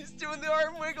 He's doing the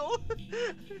arm wiggle.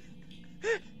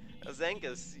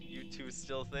 Zangus, you two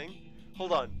still thing?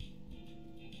 Hold on.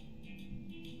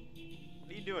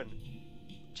 What are you doing?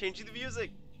 Changing the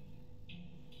music.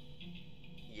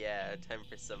 Yeah, time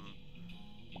for some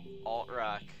alt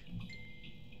rock.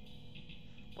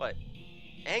 What?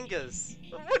 Angus!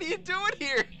 What are you doing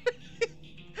here?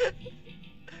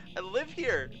 I live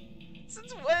here.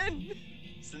 Since when?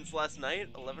 Since last night,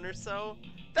 11 or so?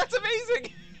 That's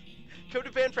amazing! Come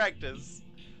to band practice.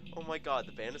 Oh my god,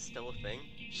 the band is still a thing?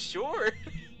 Sure!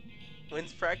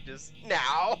 When's practice?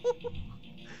 Now!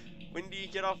 When do you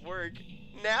get off work?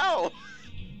 Now!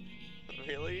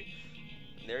 Really?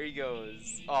 And there he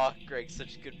goes. Aw, oh, Greg's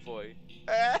such a good boy.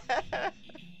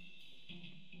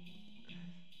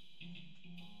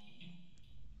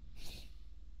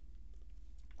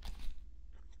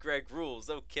 Greg rules,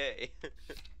 okay.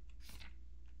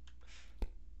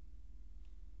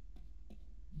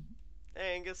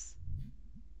 Hey, Angus.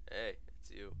 Hey,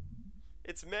 it's you.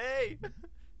 It's May!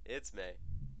 It's May.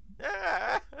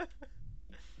 Ah! There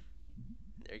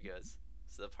he goes.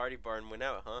 So the party barn went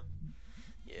out, huh?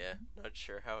 Yeah, not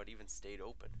sure how it even stayed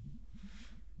open.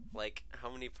 Like, how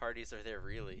many parties are there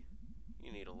really?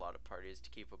 You need a lot of parties to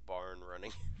keep a barn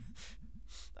running.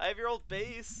 I have your old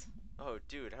bass! Oh,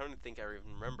 dude, I don't think I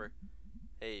even remember.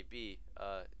 Hey, B,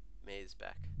 May's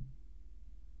back.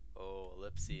 Oh,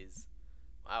 ellipses.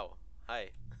 Wow, hi.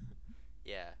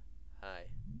 Yeah, hi.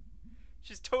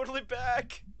 She's totally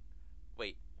back!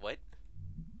 Wait, what?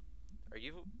 Are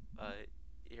you,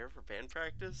 here for band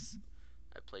practice?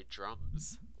 I play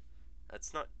drums.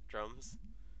 That's not drums.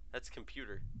 That's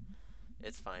computer.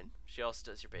 It's fine. She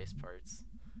also does your bass parts.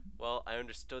 Well, I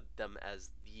understood them as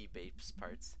the bass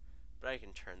parts, but I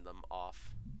can turn them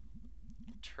off.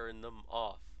 Turn them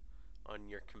off on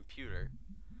your computer.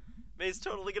 May's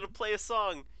totally gonna play a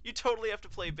song. You totally have to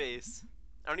play bass.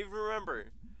 I don't even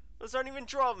remember. Those aren't even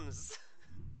drums.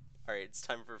 Alright, it's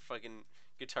time for fucking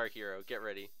Guitar Hero. Get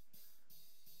ready.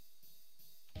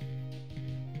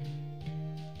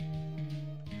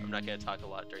 I'm not gonna talk a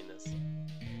lot during this.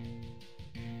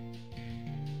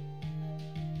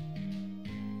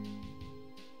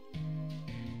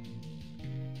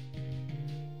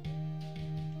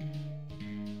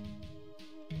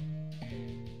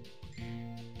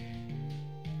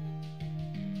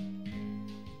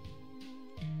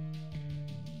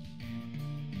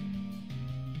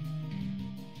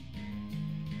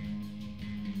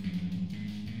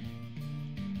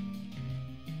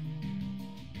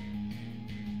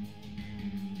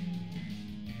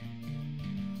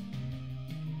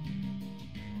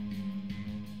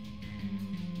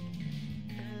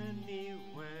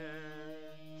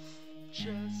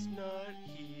 Just not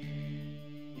here.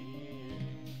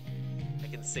 I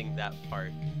can sing that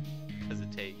part because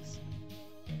it takes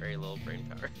very little brain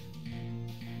power.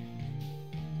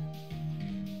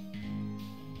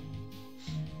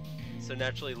 So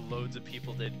naturally loads of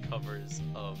people did covers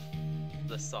of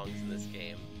the songs in this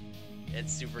game.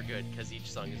 It's super good because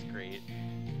each song is great.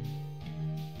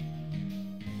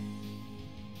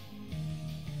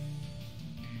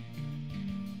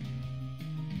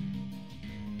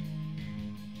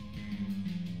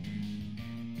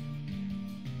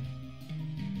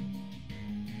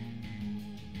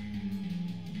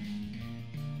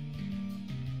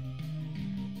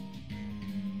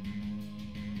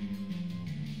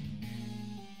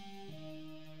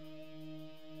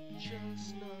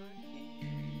 Just not here.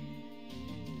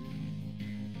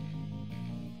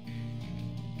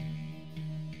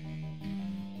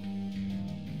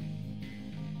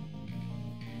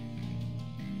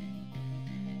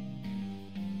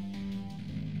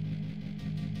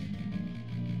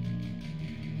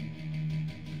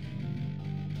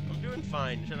 I'm doing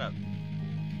fine, shut up.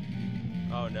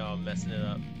 Oh no, I'm messing it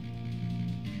up.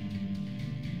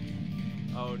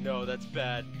 Oh no, that's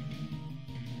bad.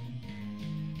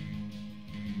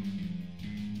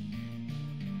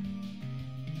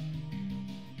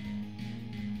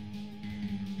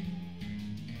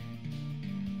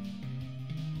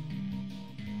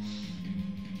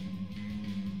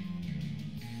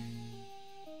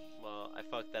 Well, I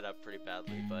fucked that up pretty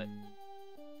badly, but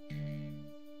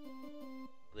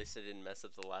at least I didn't mess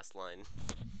up the last line.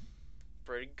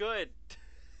 Pretty good.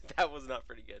 That was not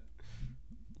pretty good.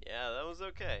 Yeah, that was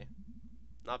okay.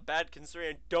 Not bad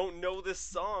considering I don't know this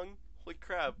song. Holy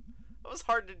crap. That was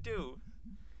hard to do.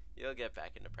 You'll get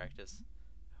back into practice.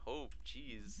 Oh,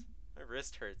 jeez. My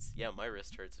wrist hurts. Yeah, my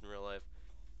wrist hurts in real life.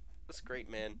 That's great,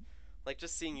 man. Like,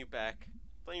 just seeing you back.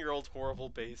 Playing your old horrible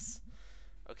bass.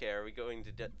 Okay, are we going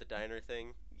to the diner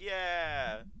thing?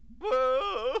 Yeah!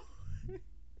 Whoa!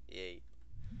 Yay.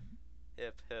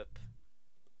 Hip, hip.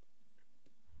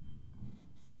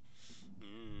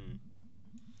 Mmm.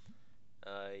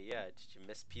 Yeah, did you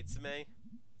miss Pizza May?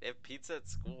 They have pizza at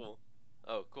school.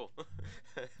 Oh, cool.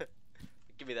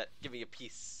 Give me that. Give me a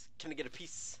piece. Can I get a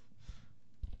piece?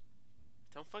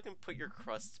 Don't fucking put your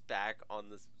crusts back on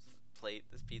this plate.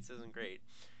 This pizza isn't great.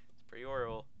 It's pretty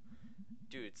horrible.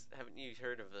 Dudes, haven't you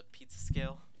heard of the pizza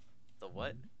scale? The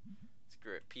what?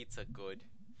 Screw it. Pizza good.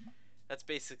 That's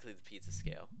basically the pizza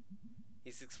scale.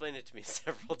 He's explained it to me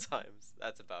several times.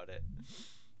 That's about it.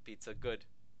 Pizza good.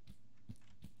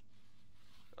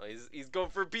 Oh, he's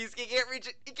going for a piece. He can't reach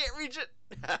it. He can't reach it.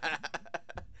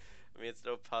 I mean, it's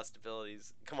no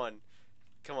possibilities. Come on.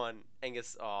 Come on.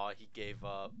 Angus. Aw, he gave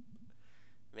up.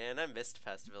 Man, I missed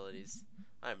possibilities.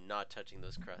 I'm not touching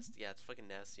those crusts. Yeah, it's fucking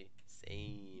nasty.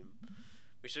 Same.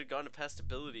 We should have gone to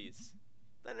pastabilities.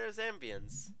 Then there's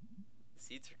ambience. The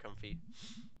seats are comfy.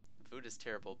 The food is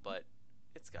terrible, but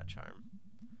it's got charm.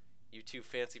 You too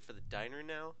fancy for the diner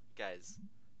now? Guys,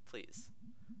 please.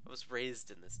 I was raised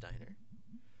in this diner.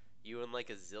 You and like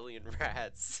a zillion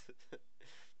rats.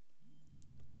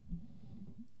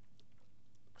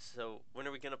 So, when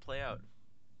are we gonna play out?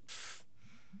 Pfft,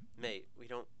 May, we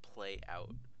don't play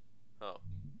out. Oh.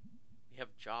 We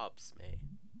have jobs, May.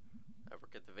 I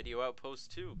work at the video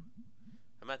outpost too.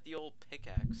 I'm at the old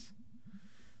pickaxe.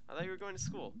 I thought you were going to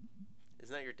school.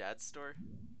 Isn't that your dad's store?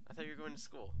 I thought you were going to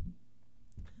school.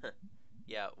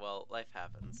 Yeah, well, life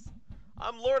happens.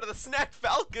 I'm Lord of the Snack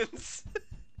Falcons!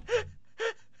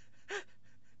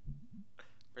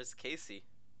 Where's Casey?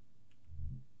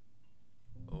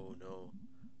 Oh no.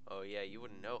 Oh yeah, you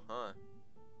wouldn't know, huh?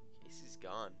 Casey's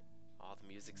gone. Oh, the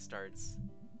music starts.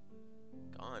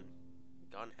 Gone.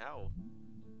 Gone how?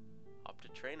 Hopped a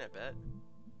train, I bet.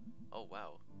 Oh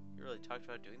wow. You really talked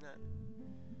about doing that?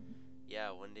 Yeah,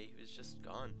 one day he was just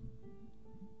gone.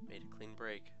 Made a clean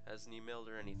break. Hasn't emailed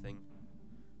or anything.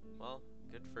 Well,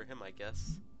 good for him, I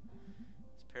guess.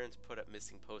 His parents put up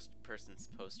missing persons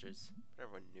posters, but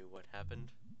everyone knew what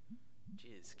happened.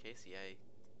 Jeez, Casey,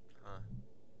 Huh.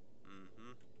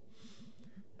 Mm-hmm.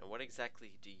 And what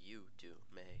exactly do you do,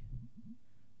 May?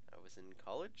 I was in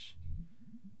college?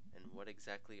 And what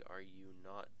exactly are you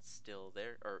not still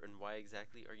there? And why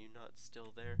exactly are you not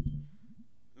still there?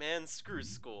 Man, screw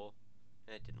school.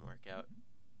 It didn't work out.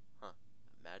 Huh.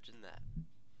 Imagine that.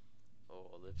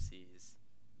 Oh, ellipses.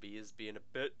 B is being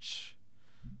a bitch.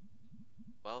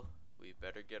 Well, we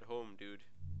better get home, dude.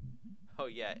 Oh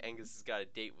yeah, Angus has got a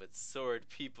date with Sword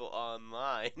People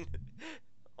Online.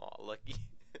 Aw, lucky.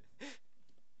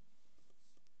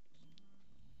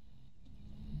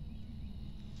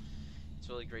 It's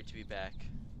really great to be back.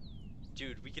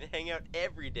 Dude, we can hang out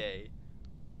every day.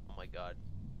 Oh my god.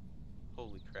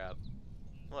 Holy crap.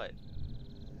 What?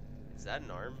 Is that an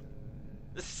arm?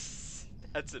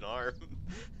 That's an arm.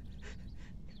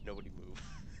 Nobody move.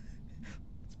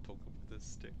 Let's poke him with a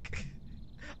stick.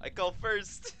 I call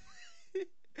first.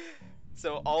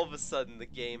 So all of a sudden the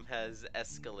game has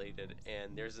escalated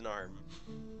and there's an arm.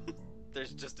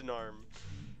 There's just an arm.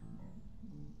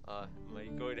 Am I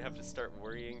going to have to start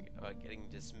worrying about getting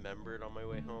dismembered on my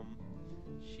way home?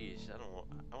 Sheesh,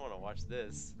 I want to watch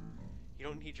this. You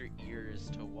don't need your ears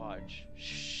to watch.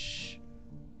 Shh.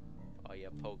 Oh yeah,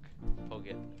 poke. Poke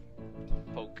it.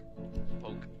 Poke.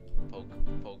 Poke. Poke.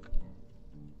 Poke.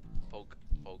 Poke.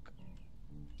 Poke.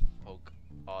 Poke.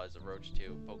 Oh, there's a roach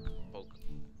too. Poke. Poke.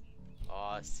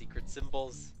 Aw, secret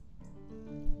symbols.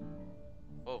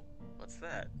 Oh, what's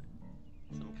that?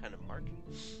 Some kind of mark?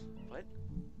 What?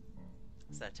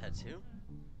 Is that a tattoo?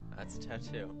 That's a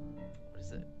tattoo. What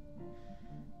is it?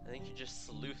 I think you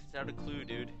just sleuthed out a clue,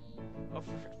 dude. Oh,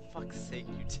 for fuck's sake,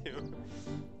 you two.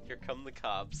 Here come the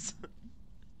cops.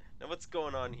 Now what's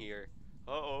going on here?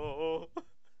 Uh-oh.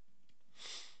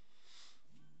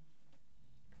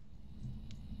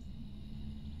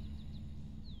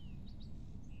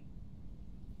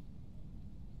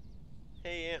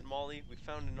 Hey, Aunt Molly, we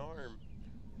found an arm.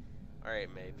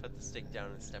 Alright, May, put the stick down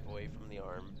and step away from the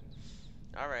arm.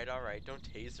 Alright,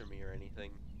 don't taser me or anything.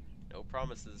 No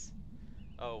promises.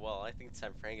 Oh, well, I think it's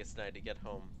time for Angus and I to get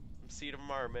home. See you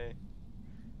tomorrow, May.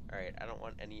 Alright, I don't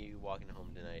want any of you walking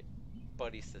home tonight.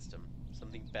 Buddy system.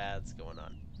 Something bad's going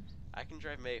on. I can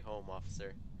drive May home,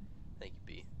 officer. Thank you,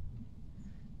 B.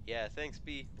 Yeah, thanks,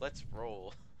 B. Let's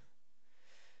roll.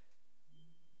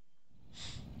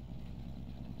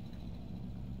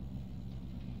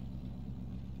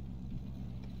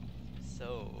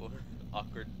 So,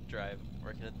 awkward drive.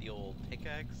 Working at the old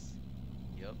pickaxe?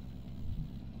 Yup.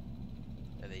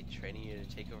 Are they training you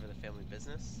to take over the family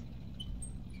business?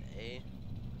 Hey?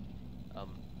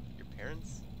 Your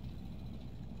parents?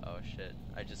 Oh shit,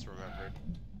 I just remembered.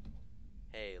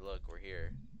 Hey, look, we're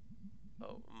here.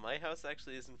 Oh, my house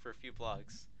actually isn't for a few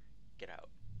blocks. Get out.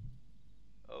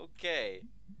 Okay.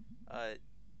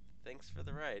 Thanks for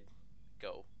the ride.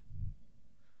 Go.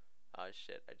 Ah,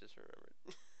 shit, I just remembered.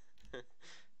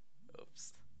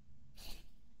 Oops.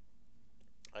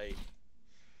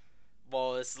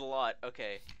 Well, this is a lot.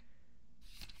 Okay.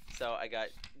 So, I got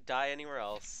die anywhere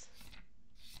else.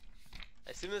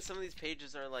 I assume that some of these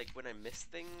pages are like when I miss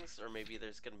things, or maybe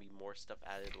there's gonna be more stuff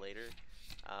added later.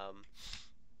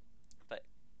 But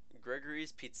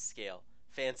Gregory's Pizza Scale.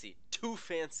 Fancy. Too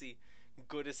fancy.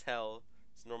 Good as hell.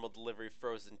 It's normal delivery,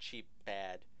 frozen, cheap,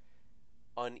 bad.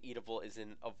 Uneatable is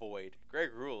in avoid.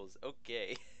 Greg rules.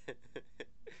 Okay.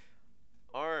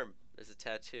 Arm. There's a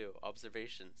tattoo.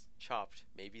 Observations. Chopped.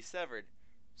 Maybe severed.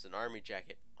 There's an army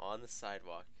jacket on the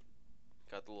sidewalk.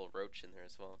 Got the little roach in there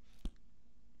as well.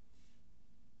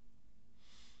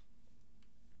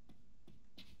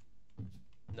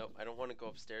 Nope, I don't want to go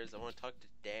upstairs. I want to talk to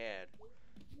Dad.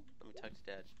 Let me talk to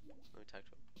Dad. Let me talk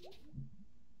to him.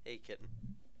 Hey, kitten.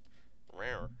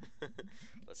 Rare.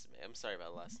 Listen, man, I'm sorry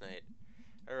about last night.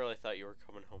 I really thought you were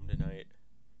coming home tonight.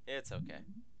 It's okay.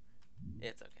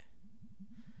 It's okay.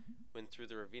 Went through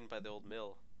the ravine by the old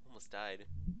mill. Almost died.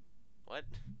 What?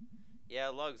 Yeah,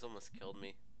 logs almost killed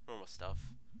me. Normal stuff.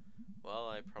 Well,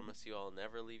 I promise you I'll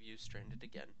never leave you stranded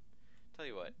again. Tell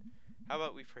you what, how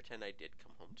about we pretend I did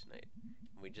come home tonight,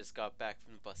 and we just got back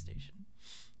from the bus station.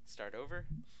 Start over?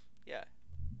 Yeah.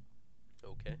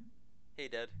 Okay. Hey,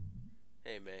 Dad.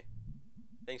 Hey, May.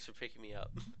 Thanks for picking me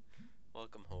up.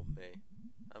 Welcome home, May.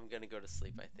 I'm gonna go to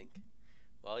sleep, I think.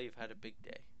 Well, you've had a big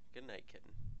day. Good night,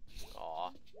 kitten.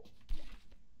 Aw.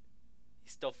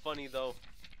 He's still funny, though.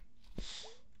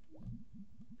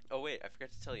 Oh, wait, I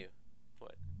forgot to tell you.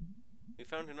 What? We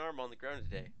found an arm on the ground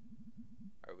today.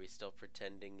 Are we still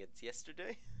pretending it's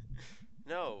yesterday?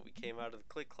 No, we came out of the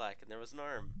click-clack and there was an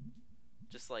arm.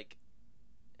 Just like,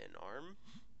 an arm?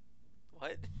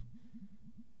 What?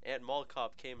 Aunt Mall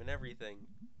Cop came and everything.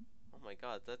 Oh my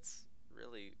god, that's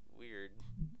really weird.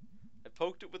 I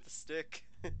poked it with a stick.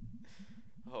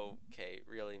 Okay,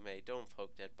 really, May, don't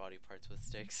poke dead body parts with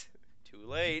sticks. Too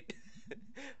late.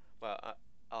 Well,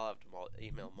 I'll have to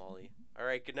email Molly.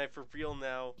 Alright, good night for real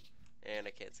now. And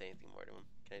I can't say anything more to him.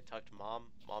 Can I talk to Mom?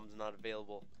 Mom's not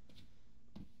available.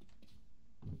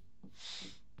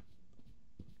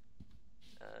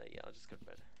 Yeah, I'll just go to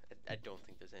bed. I don't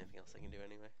think there's anything else I can do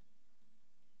anyway.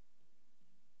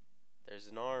 There's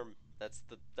an arm. That's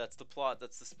the plot.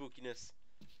 That's the spookiness.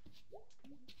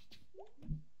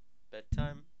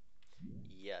 Bedtime?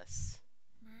 Yes.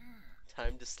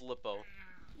 Time to slippo.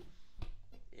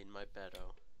 In my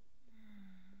beddo.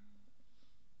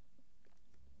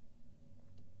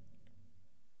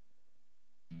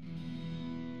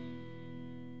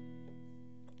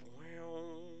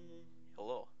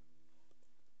 Hello.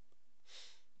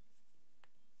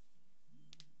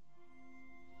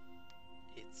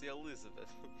 It's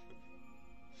Elizabeth.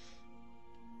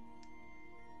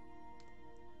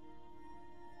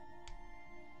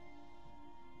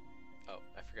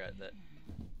 forgot that.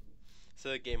 So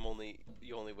the game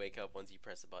you only wake up once you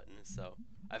press a button. So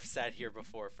I've sat here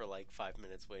before for like 5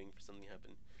 minutes waiting for something to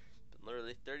happen. Been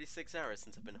literally 36 hours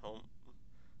since I've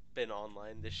been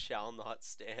online. This shall not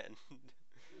stand.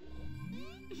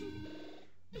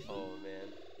 Oh man.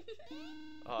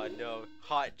 Oh no.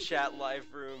 Hot chat live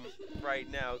room right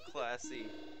now, classy.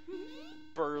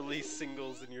 Burly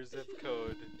singles in your zip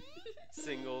code.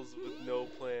 Singles with no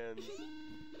plans.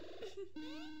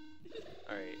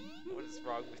 Alright, what is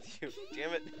wrong with you?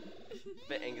 Damn it! I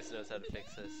bet Angus knows how to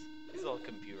fix this. He's all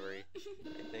computery,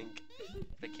 I think.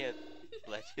 But I can't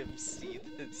let him see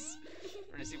this.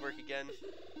 Where does he work again?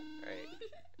 Alright.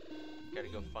 Gotta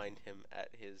go find him at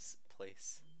his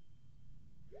place.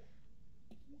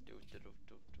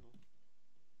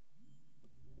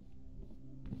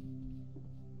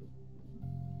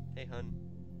 Hey, hun.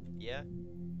 Yeah?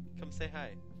 Come say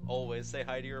hi. Always say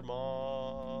hi to your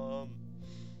mom.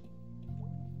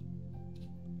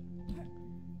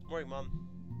 Morning, Mom.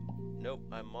 Nope,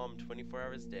 I'm Mom 24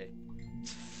 hours a day.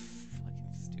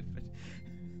 Fucking stupid.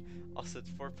 Also, it's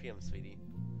 4 p.m., sweetie.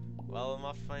 Well, I'm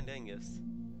off to find Angus.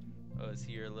 Oh, is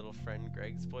he your little friend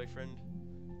Greg's boyfriend?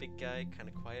 Big guy,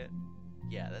 kinda quiet?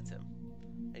 Yeah, that's him.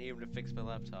 I need him to fix my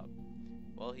laptop.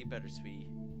 Well, he better, sweetie.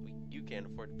 You can't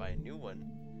afford to buy a new one.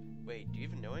 Wait, do you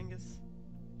even know Angus?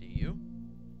 Do you?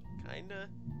 Kinda?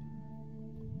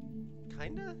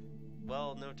 Kinda?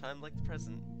 Well, no time like the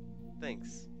present.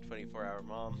 Thanks, 24-hour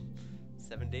mom.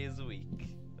 7 days a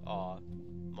week. Aw,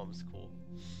 mom's cool.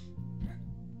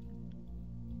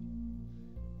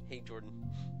 Hey, Jordan.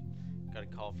 Got a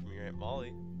call from your Aunt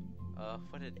Molly.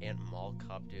 What did Aunt Moll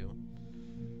Cop do?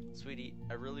 Sweetie,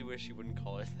 I really wish you wouldn't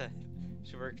call her that.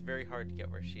 She worked very hard to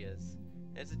get where she is.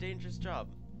 And it's a dangerous job.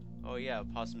 Oh yeah,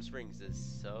 Possum Springs is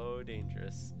so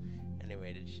dangerous.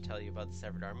 Anyway, did she tell you about the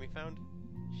severed arm we found?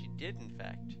 She did, in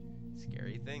fact.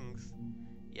 Scary things.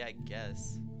 Yeah, I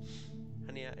guess.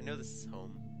 Honey, I know this is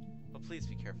home, but please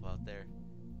be careful out there.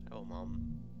 I will,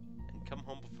 Mom. And come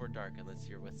home before dark unless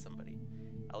you're with somebody.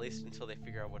 At least until they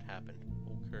figure out what happened.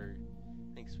 Okay.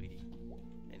 Thanks, sweetie.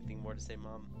 Anything more to say,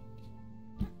 Mom?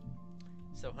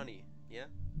 So, honey, yeah?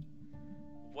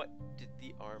 What did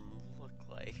the arm look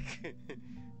like? It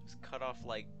was cut off,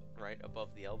 like, right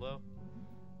above the elbow?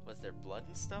 Was there blood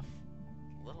and stuff?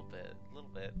 A little bit.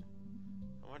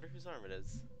 I wonder whose arm it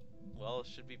is. Well, it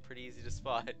should be pretty easy to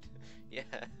spot. Yeah.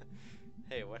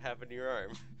 Hey, what happened to your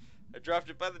arm? I dropped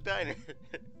it by the diner.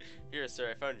 Here, sir,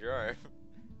 I found your arm.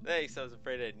 Thanks, I was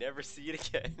afraid I'd never see it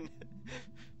again.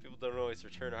 People don't always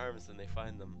return arms when they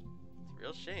find them. It's a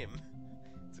real shame.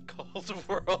 It's a cold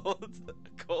world.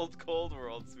 A cold, cold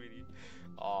world, sweetie.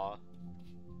 Aw.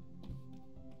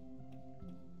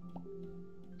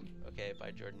 Okay,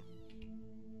 bye, Jordan.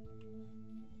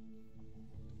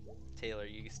 Taylor,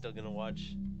 you still gonna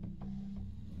watch?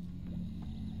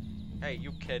 Hey,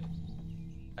 you kid.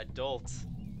 Adult.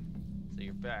 So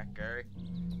you're back, eh?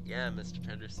 Yeah, Mr.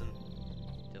 Penderson.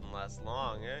 Didn't last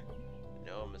long, eh?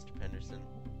 No, Mr. Penderson.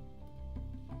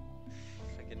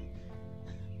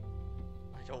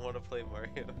 I don't want to play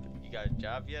Mario. You got a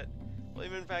job yet? Well,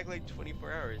 you've been back like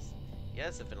 24 hours.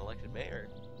 Yes, I've been elected mayor.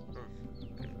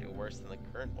 Couldn't do worse than the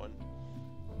current one.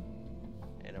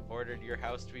 And I've ordered your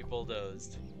house to be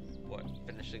bulldozed. What,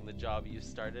 finishing the job you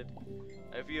started?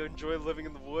 I hope you enjoy living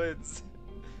in the woods.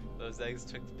 Those eggs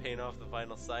took the paint off the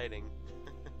vinyl siding.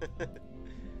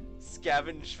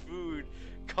 Scavenge food.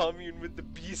 Commune with the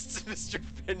beasts, Mr.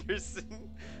 Fenderson.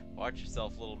 Watch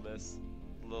yourself, little miss.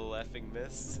 Little effing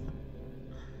miss.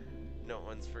 No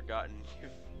one's forgotten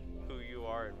who you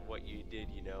are and what you did,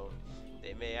 you know.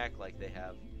 They may act like they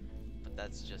have, but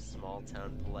that's just small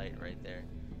town polite right there.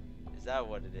 Is that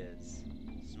what it is?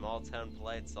 Small town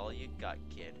polite's all you got,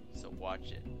 kid, so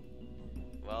watch it.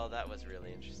 Well, that was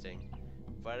really interesting.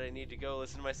 But I need to go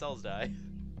listen to my cells die.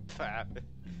 Pah.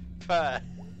 Pah.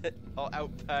 I'll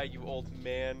out-pah you, old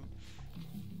man.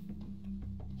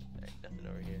 Alright, nothing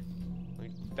over here. Let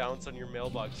me bounce on your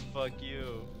mailbox. Fuck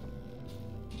you.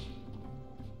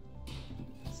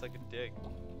 Suck a dick.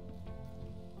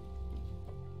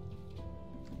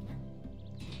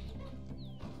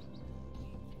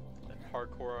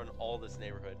 Hardcore on all this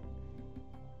neighborhood.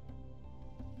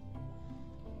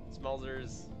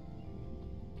 Smelzers.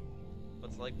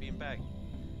 What's it like being back?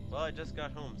 Well, I just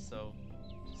got home, so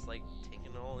just like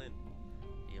taking it all in.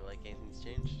 Feel like anything's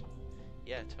changed?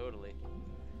 Yeah, totally.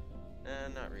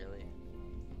 Not really.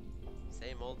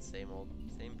 Same old, same old.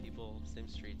 Same people, same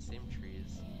streets, same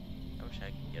trees. I wish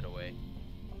I could get away.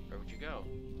 Where would you go?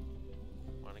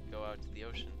 Want to go out to the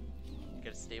ocean?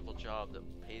 Get a stable job that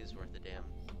pays worth a damn.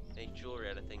 Make jewelry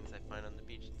out of things I find on the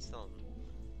beach and sell them.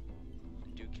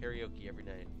 do karaoke every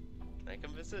night. Can I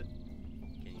come visit?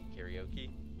 Can you karaoke?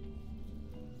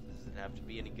 Does it have to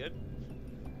be any good?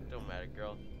 Don't matter,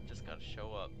 girl. Just gotta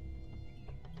show up.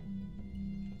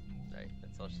 Right,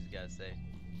 that's all she's gotta say.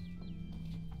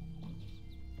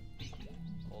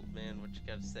 Old man, what you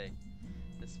gotta say?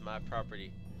 This is my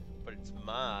property, but it's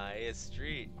my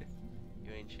street.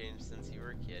 You ain't changed since you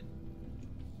were a kid.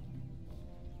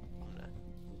 I'm gonna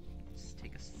just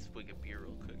take a swig of beer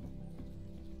real quick.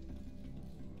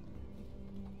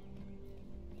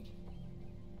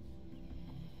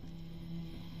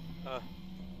 And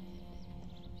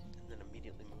then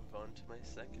immediately move on to my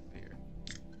second beer.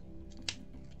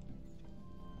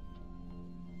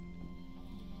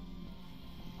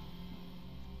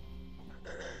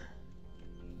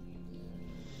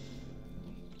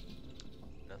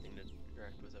 Nothing to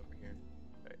interact with over here.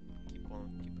 Alright, keep on,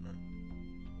 keeping on.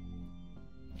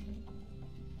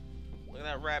 Look at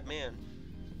that rat man.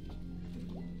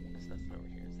 There's nothing over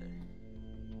here, is there?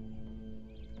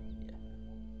 Yeah.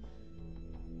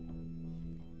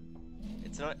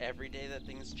 It's not every day that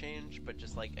things change, but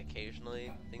just like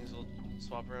occasionally things will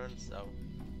swap around, so...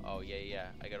 Oh,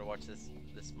 yeah, I gotta watch this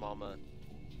mama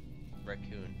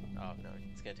raccoon. Oh, no,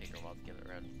 it's gonna take her a while to get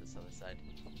around to this other side.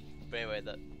 But anyway,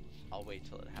 I'll wait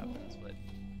till it happens, but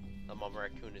the mama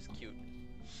raccoon is cute.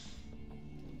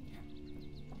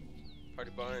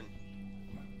 Party barn.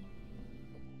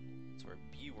 That's where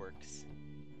B works.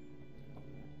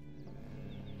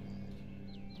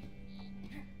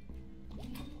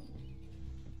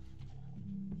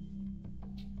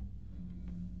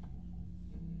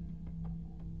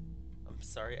 I'm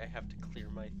sorry, I have to clear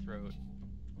my throat.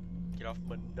 Get off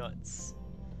my nuts.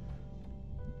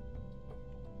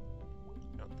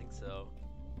 I don't think so.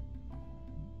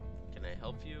 Can I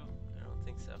help you? I don't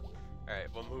think so.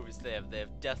 Alright, what movies do they have? They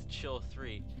have Death Chill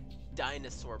 3,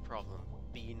 Dinosaur Problem,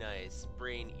 Be Nice,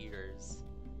 Brain Eaters,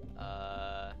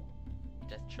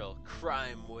 Death Chill,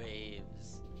 Crime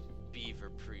Waves,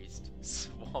 Beaver Priest,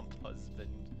 Swamp Husband.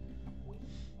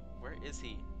 Where is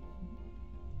he?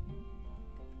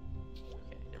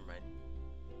 Okay, never mind.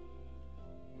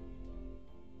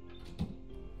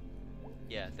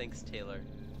 Yeah, thanks, Taylor.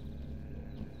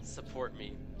 Support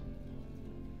me.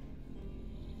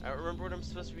 I don't remember what I'm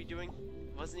supposed to be doing.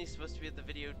 Wasn't he supposed to be at the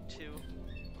video too?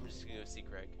 I'm just gonna go see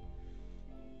Greg.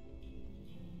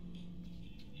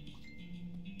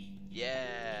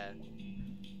 Yeah!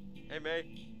 Hey, May.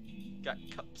 Got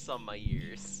cups on my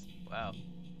ears. Wow.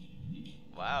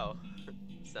 Wow.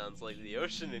 Sounds like the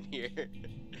ocean in here.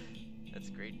 That's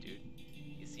great, dude.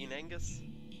 You seen Angus?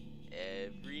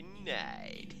 Every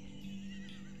night.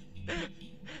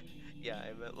 Yeah,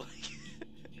 I meant like...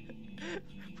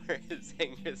 Where is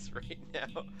Angus right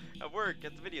now? At work,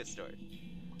 at the video store.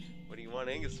 What do you want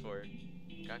Angus for?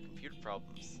 Got computer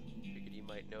problems. Figured you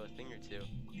might know a thing or two.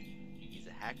 He's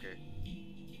a hacker.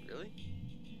 Really?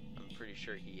 I'm pretty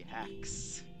sure he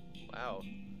hacks. Wow.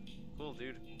 Cool,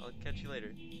 dude. I'll catch you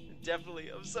later. Definitely.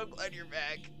 I'm so glad you're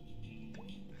back.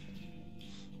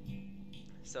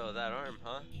 So, that arm,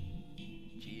 huh?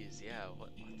 Jeez, yeah.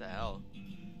 What the hell?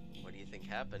 What do you think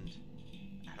happened?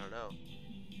 I don't know.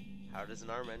 How does an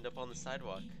arm end up on the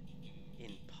sidewalk?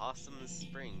 In Possum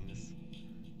Springs.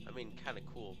 I mean, kinda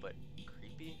cool, but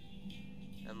creepy?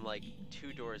 And like,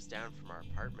 2 doors down from our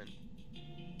apartment.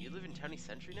 You live in Townie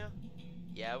Century now?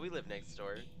 Yeah, we live next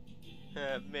door.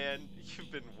 Man, you've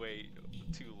been way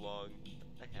too long.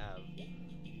 I have.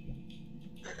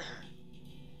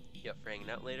 You up for hanging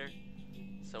out later?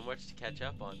 So much to catch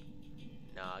up on.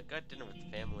 Nah, I got dinner with the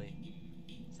family.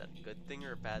 Is that a good thing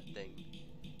or a bad thing?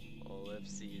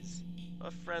 OFC's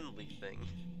a friendly thing.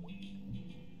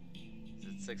 Is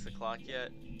it 6 o'clock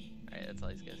yet? Alright, that's all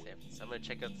he's gonna say. So I'm gonna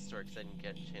check out the store because I didn't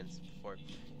get a chance before.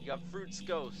 You got Fruits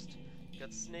Ghost, you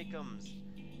got Snakeums,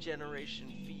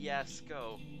 Generation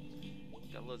Fiasco,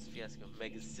 you got loads of Fiasco,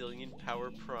 Megazillion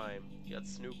Power Prime, you got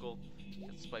Snookle, you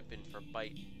got Swipe In for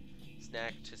Bite,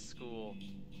 Snack to School,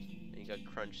 and you got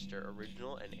Crunchster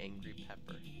Original and Angry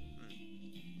Pepper.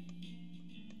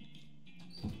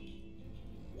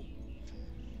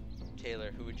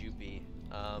 Taylor, who would you be?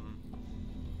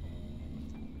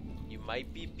 You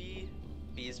might be B.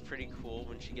 B is pretty cool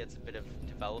when she gets a bit of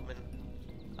development,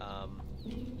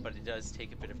 but it does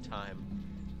take a bit of time.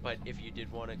 But if you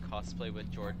did want to cosplay with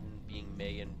Jordan being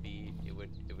May and B, it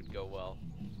would go well,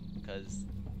 because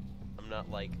I'm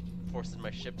not like forcing my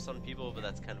ships on people, but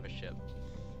that's kind of a ship.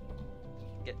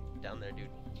 Get down there, dude.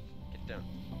 Get down.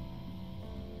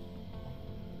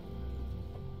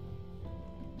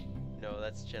 No,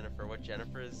 that's Jennifer. What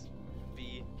Jennifer is?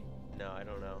 B? No, I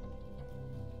don't know.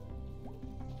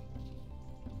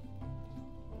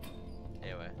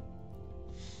 Anyway.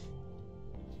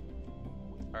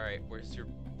 Alright, where's your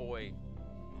boy?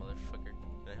 Motherfucker.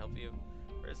 Can I help you?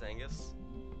 Where's Angus?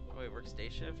 Oh, he works day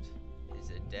shift? Is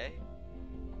it day?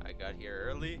 I got here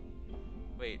early?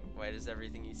 Wait, why does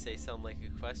everything you say sound like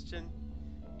a question?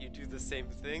 You do the same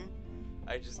thing?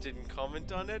 I just didn't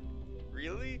comment on it?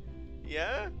 Really?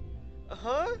 Yeah?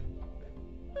 Uh-huh?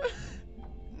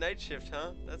 Night shift,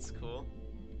 huh? That's cool.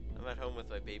 I'm at home with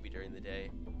my baby during the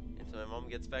day. Until my mom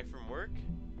gets back from work?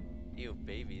 Ew,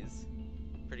 babies.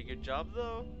 Pretty good job,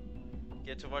 though.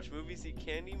 Get to watch movies, eat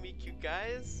candy, meet cute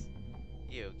guys?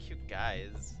 Ew, cute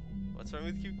guys. What's wrong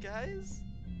with cute guys?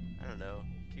 I don't know.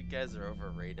 Cute guys are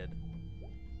overrated.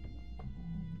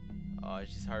 Oh,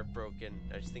 she's heartbroken.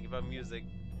 I just think about music.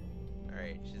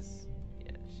 Alright, she's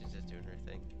just doing her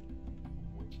thing.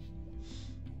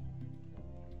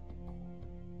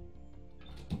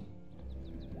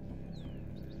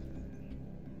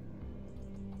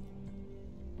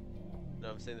 No,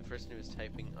 I'm saying the person who is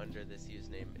typing under this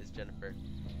username is Jennifer.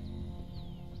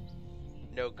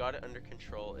 No, got it under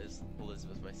control is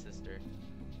Elizabeth, my sister.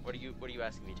 What are you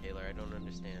asking me, Taylor? I don't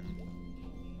understand.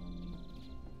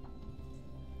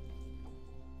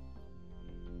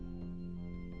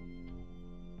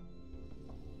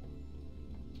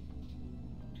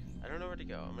 I don't know where to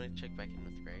go. I'm gonna check back in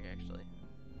with Greg, actually.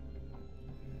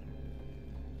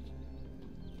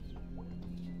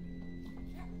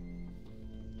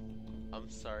 I'm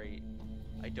sorry.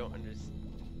 I don't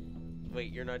understand.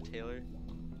 Wait, you're not Taylor?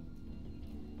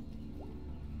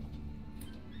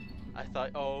 I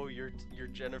thought, oh, you're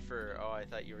Jennifer. Oh, I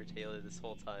thought you were Taylor this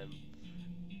whole time.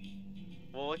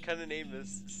 Well, what kind of name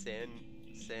is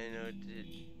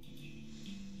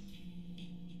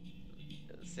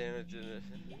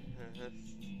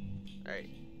Alright.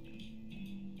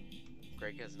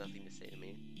 Greg has nothing to say to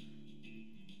me.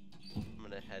 I'm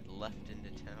gonna head left into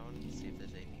town and see if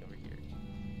there's anything over here.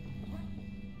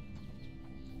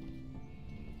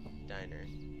 Diner.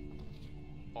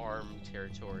 Arm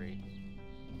territory.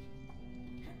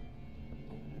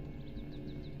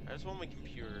 I just want my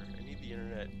computer. I need the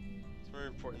internet. It's more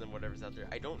important than whatever's out there.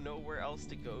 I don't know where else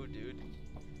to go, dude.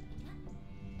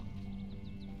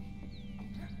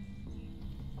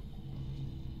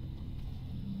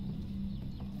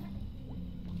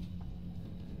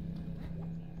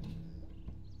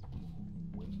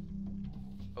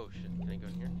 Oh shit, can I go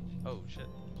in here? Oh shit.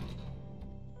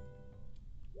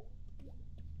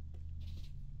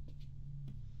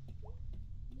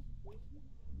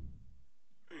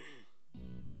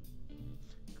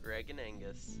 Greg and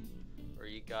Angus. Or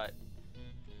you got...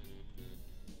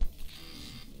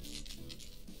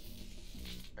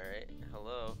 Alright,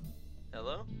 hello?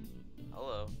 Hello?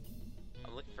 Hello?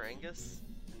 I'm looking for Angus.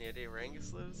 Any idea where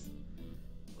Angus lives?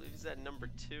 I believe he's at number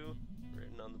 2,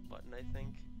 written on the button, I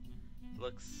think.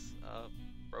 Looks,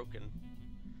 broken.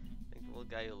 I think the little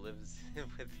guy who lives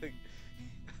with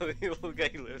the little guy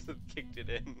who lives with kicked it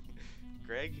in.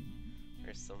 Greg?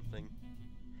 Or something.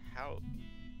 How?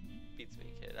 Beats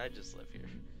me, kid. I just live here.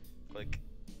 Click.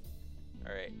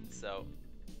 Alright, so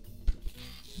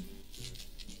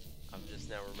I'm just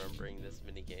now remembering this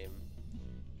minigame.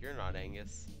 You're not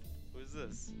Angus. Who's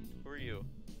this? Who are you?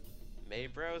 May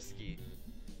Browski.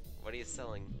 What are you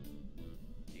selling?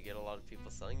 Do you get a lot of people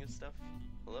selling you stuff?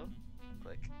 Hello?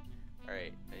 Click.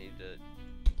 Alright, I need to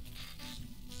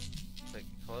click.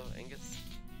 Hello, Angus?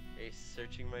 Are you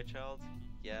searching, my child?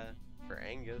 Yeah, for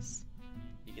Angus.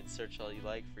 You can search all you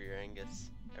like for your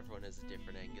Angus. Everyone has a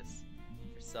different Angus.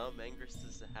 For some, Angus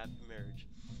is a happy marriage.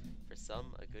 For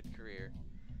some, a good career.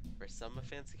 For some, a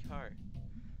fancy car.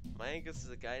 My Angus is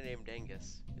a guy named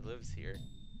Angus. He lives here.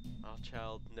 Oh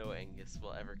child, no Angus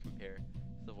will ever compare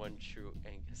to the one true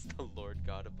Angus, the Lord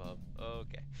God above.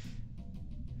 Okay.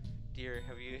 Dear,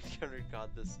 have you encountered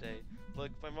God this day?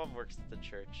 Look, my mom works at the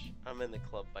church. I'm in the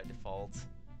club by default.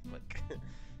 Click.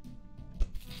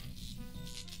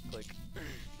 Click.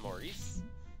 Maurice?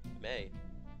 May.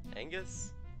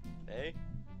 Angus? May?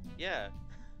 Yeah.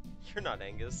 You're not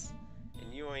Angus.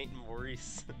 And you ain't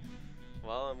Maurice.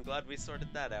 Well, I'm glad we sorted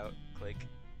that out. Click.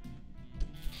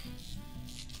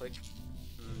 Click.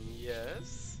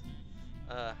 Yes?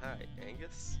 Hi,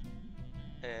 Angus?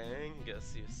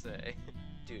 Angus, you say?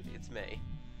 Dude, it's May.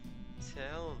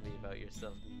 Tell me about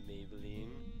yourself,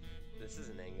 Maybelline. This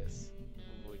isn't Angus.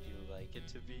 Would you like it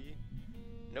to be?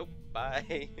 Nope,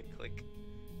 bye. Click.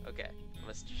 Okay, I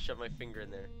must shove my finger in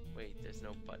there. Wait, there's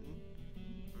no button?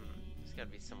 There's gotta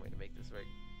be some way to make this work.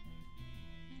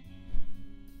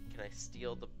 Can I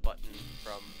steal the button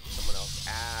from someone else?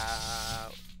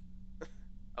 Ow!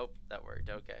 Oh, that worked,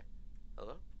 okay.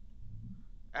 Hello?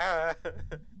 Ah!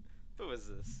 Who is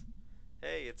this?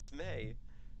 Hey, it's May.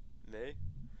 May?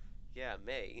 Yeah,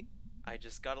 May. I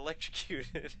just got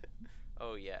electrocuted.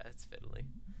 Oh yeah, it's fiddly.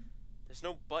 There's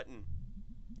no button.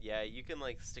 Yeah, you can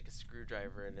like stick a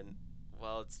screwdriver in and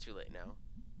well, it's too late now.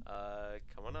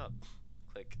 Come on up.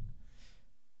 Click.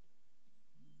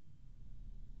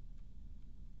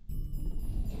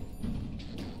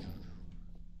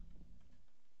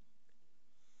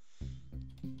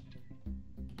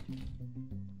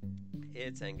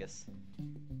 It's Angus.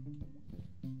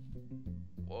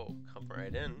 Whoa, come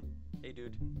right in. Hey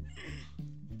dude.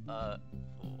 uh,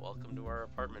 welcome to our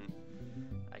apartment.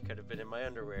 I could have been in my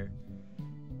underwear.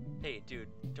 Hey dude,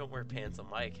 don't wear pants on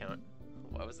my account.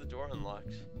 Why was the door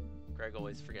unlocked? Greg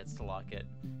always forgets to lock it.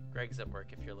 Greg's at work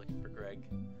if you're looking for Greg.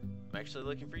 I'm actually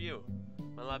looking for you.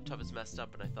 My laptop is messed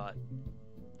up and I thought,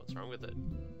 what's wrong with it?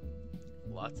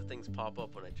 Lots of things pop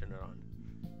up when I turn it on.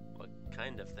 What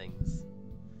kind of things?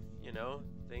 You know,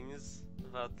 things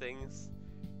about things.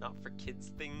 Not for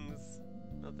kids things.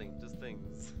 Nothing, just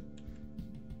things.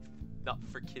 Not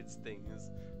for kids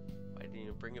things. Why didn't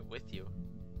you bring it with you?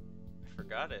 I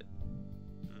forgot it.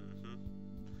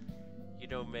 You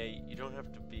know, May, you don't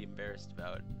have to be embarrassed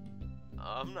about it.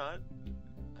 I'm not.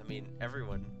 I mean,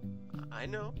 everyone. I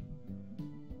know.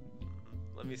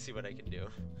 Let me see what I can do.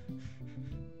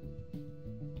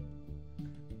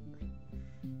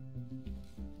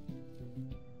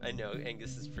 I know,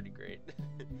 Angus is pretty great.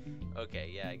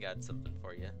 Okay, yeah, I got something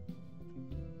for you.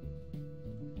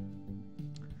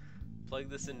 Plug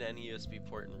this into any USB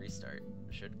port and restart.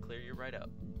 Should clear you right up.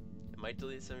 It might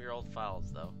delete some of your old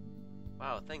files, though.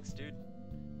 Wow, thanks, dude.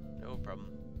 No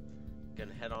problem.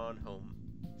 Gonna head on home.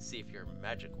 See if your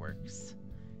magic works.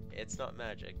 It's not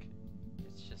magic.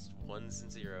 It's just ones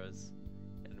and zeros.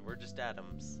 And we're just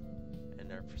atoms.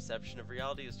 And our perception of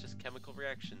reality is just chemical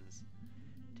reactions.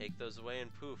 Take those away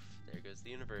and poof, there goes the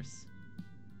universe.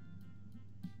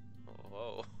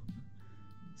 Whoa.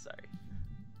 Sorry.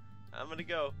 I'm gonna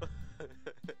go.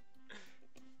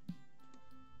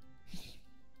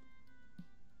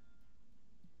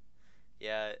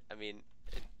 Yeah, I mean,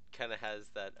 it kind of has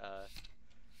that,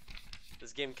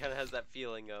 this game kind of has that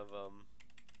feeling of,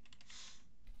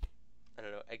 I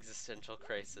don't know, existential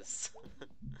crisis.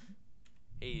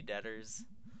 Hey, debtors.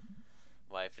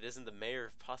 Why, if it isn't the mayor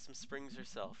of Possum Springs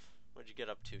herself, what'd you get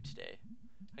up to today?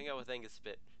 Hang out with Angus a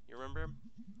bit. You remember him?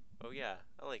 Oh yeah,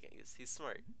 I like Angus. He's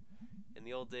smart. In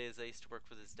the old days, I used to work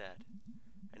with his dad.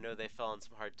 I know they fell on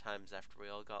some hard times after we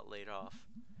all got laid off.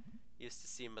 Used to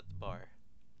see him at the bar.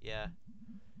 Yeah,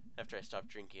 after I stopped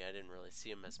drinking, I didn't really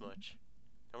see him as much.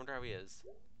 I wonder how he is.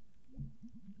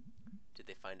 Did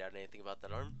they find out anything about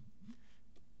that arm?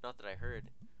 Not that I heard.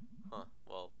 Huh,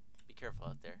 well, be careful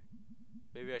out there.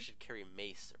 Maybe I should carry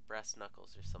mace or brass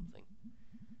knuckles or something.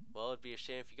 Well, it'd be a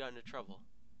shame if you got into trouble.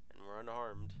 And we're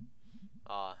unarmed.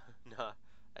 Aw, nah,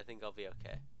 I think I'll be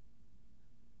okay.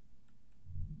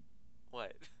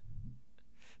 What?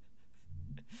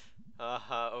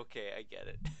 Okay, I get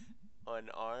it.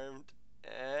 Unarmed?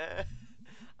 Eh?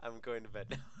 I'm going to bed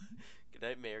now. Good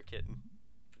night, Mayor Kitten.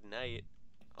 Good night.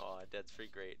 Aw, Dad's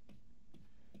pretty great.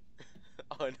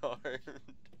 Unarmed.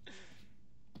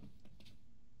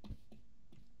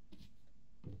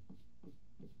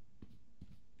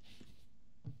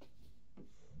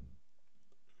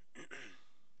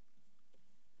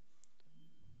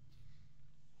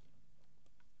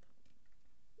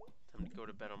 Time to go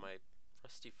to bed on my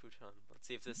rusty futon. Let's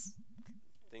see if this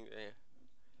thing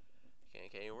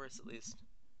can't get any worse at least.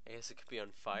 I guess it could be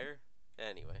on fire.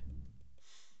 Anyway.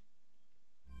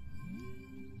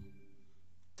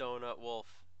 Donut Wolf.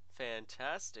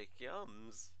 Fantastic.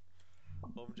 Yums.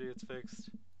 OMG, it's fixed.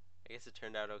 I guess it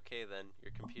turned out okay then.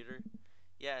 Your computer?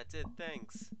 Yeah, it did,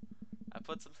 thanks. I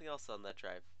put something else on that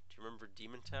drive. Do you remember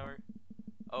Demon Tower?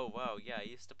 Oh wow, yeah, I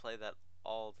used to play that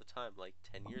all the time, like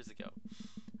 10 years ago.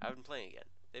 I've been playing again.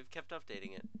 They've kept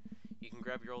updating it. You can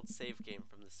grab your old save game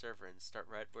from the server and start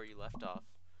right where you left off.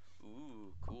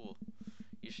 Ooh, cool.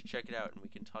 You should check it out and we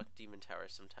can talk Demon Tower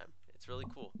sometime. It's really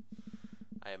cool.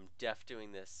 I am def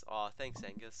doing this. Aw, thanks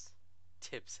Angus.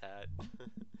 Tips hat.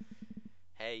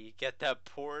 Hey, you get that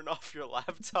porn off your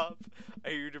laptop? I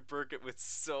hear you broke it with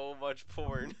so much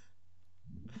porn.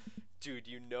 Dude,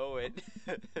 you know it.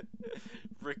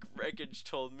 Rick Wreckage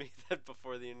told me that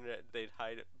before the internet they'd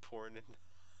hide porn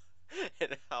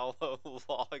in a hollow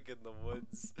log in the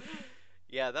woods.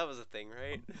 Yeah, that was a thing,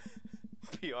 right?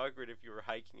 Be awkward if you were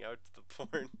hiking out to the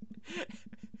porn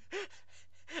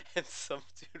and some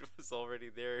dude was already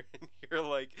there and you're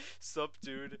like, sup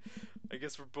dude, I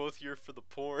guess we're both here for the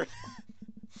porn.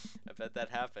 I bet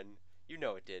that happened. You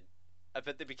know it did. I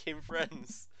bet they became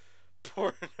friends.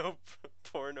 Porno,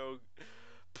 porno,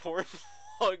 porn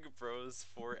log bros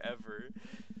forever.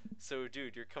 So,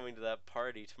 dude, you're coming to that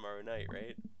party tomorrow night,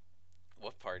 right?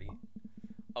 What party?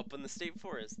 Up in the state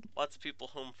forest. Lots of people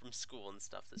home from school and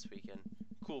stuff this weekend.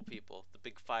 Cool people. The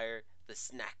big fire, the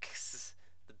snacks,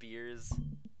 the beers.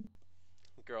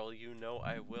 Girl, you know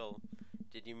I will.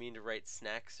 Did you mean to write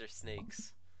snacks or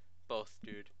snakes? Both,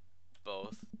 dude.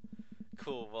 Both.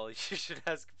 Cool, well, you should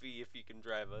ask V if you can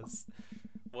drive us.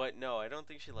 What? No, I don't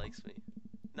think she likes me.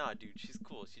 Nah, dude, she's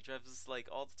cool. She drives us, like,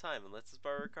 all the time and lets us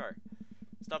borrow her car.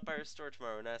 Stop by her store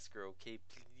tomorrow and ask her, okay,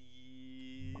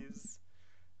 please?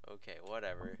 Okay,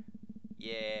 whatever.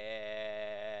 Yeah!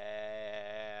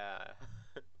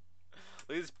 Look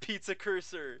at this pizza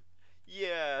cursor!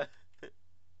 Yeah!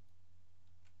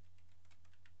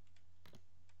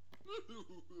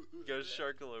 Go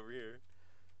Sharkle over here.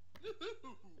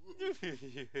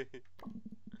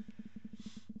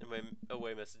 And my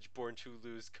away message, born to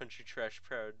lose, country trash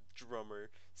proud drummer,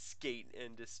 skate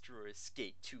and destroy,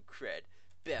 skate to cred,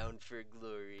 bound for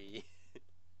glory. Hey,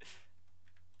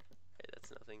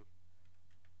 that's nothing.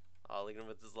 Oh, look at him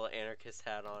with his little anarchist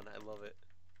hat on, I love it.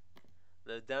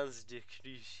 The Danse de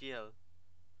Crucial.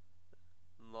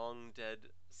 Long dead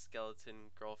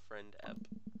skeleton girlfriend ep.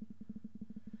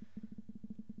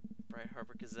 Bright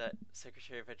Harbor Gazette,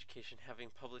 Secretary of Education, having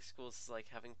public schools is like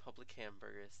having public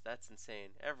hamburgers. That's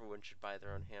insane. Everyone should buy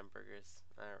their own hamburgers.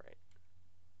 Alright.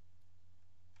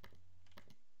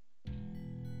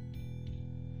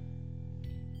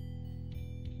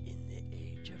 In the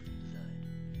age of blood,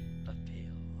 a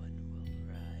pale one will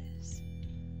rise,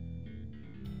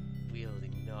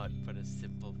 wielding naught but a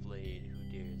simple blade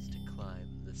who dares to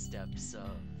climb the steps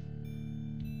of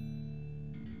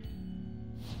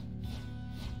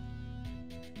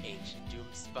Ancient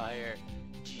Doomspire,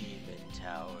 Demon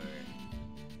Tower.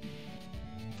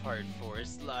 Part 4,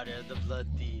 Slaughter the Blood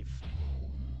Thief.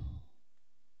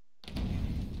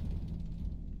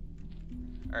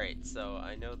 Alright, so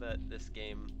I know that this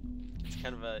game, it's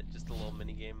kind of just a little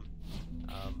mini game.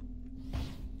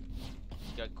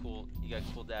 You got cool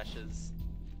dashes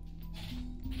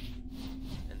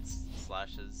and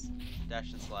slashes,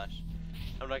 dash and slash.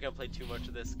 I'm not gonna play too much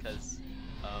of this because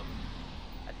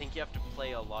I think you have to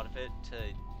play a lot of it to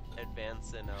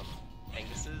advance in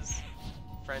Angus's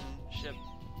friendship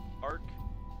arc,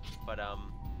 but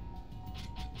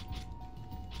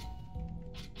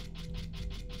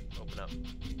open up.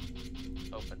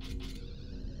 Open.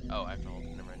 Oh, I have to hold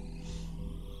it, never mind.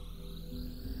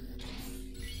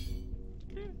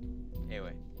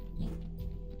 Anyway.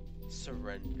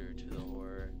 Surrender to the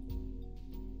horror.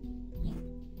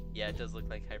 Yeah, it does look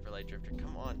like Hyperlight Drifter.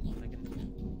 Come on, I can...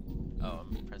 Oh,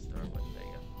 I'm pressing the wrong button. There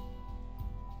you go.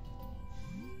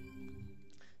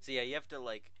 So yeah, you have to,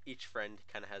 like, each friend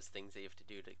kind of has things they have to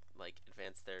do to, like,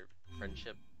 advance their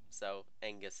friendship. So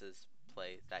Angus is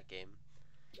play that game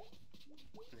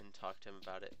and then talk to him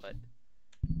about it, but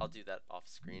I'll do that off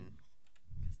screen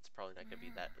because it's probably not gonna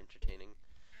be that entertaining.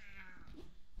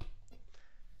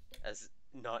 As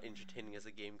not entertaining as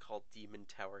a game called Demon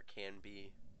Tower can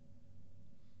be.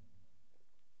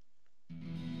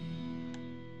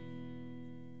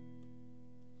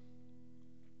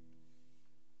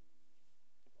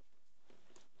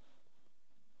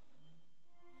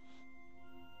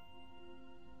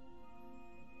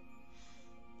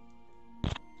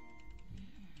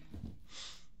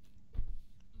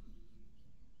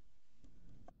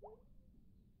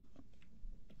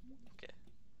 Okay.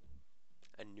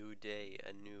 A new day,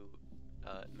 a new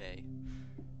May.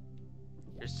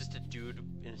 There's just a dude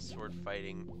in a sword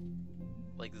fighting,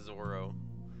 like Zorro,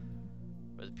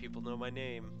 where the people know my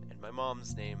name, and my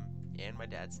mom's name, and my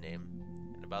dad's name,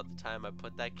 and about the time I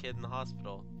put that kid in the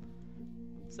hospital.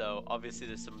 So obviously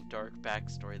there's some dark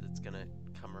backstory that's gonna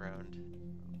come around.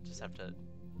 I'll just have to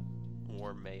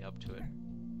warm May up to it.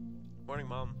 Morning,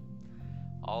 Mom.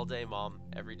 All day, Mom.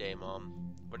 Every day,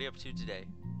 Mom. What are you up to today?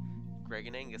 Greg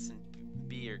and Angus and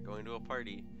B are going to a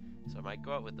party, so I might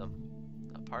go out with them.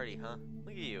 A party, huh?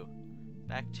 Look at you.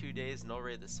 Back 2 days and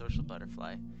already the social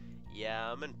butterfly.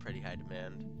 Yeah, I'm in pretty high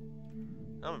demand.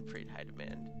 I'm in pretty high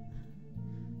demand.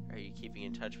 Are you keeping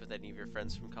in touch with any of your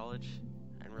friends from college?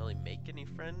 I didn't really make any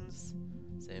friends.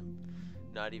 Same.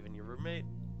 Not even your roommate?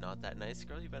 Not that nice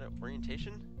girl you met at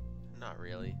orientation? Not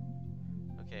really.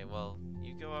 Okay, well,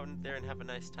 you go out there and have a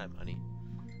nice time, honey.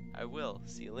 I will.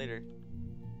 See you later.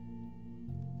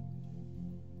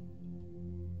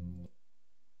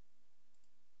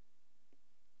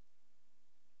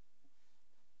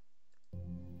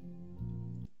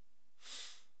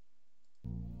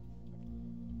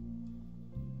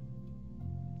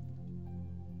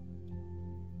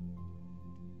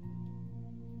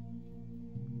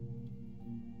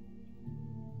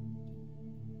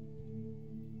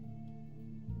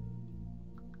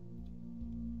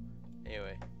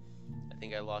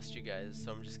 lost you guys,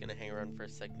 so I'm just gonna hang around for a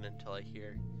second until I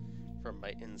hear from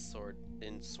my inside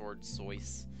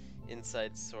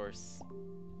source.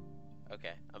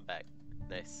 Okay, I'm back.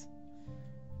 Nice.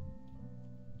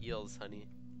 Eels, honey.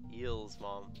 Eels,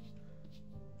 mom.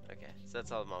 Okay, so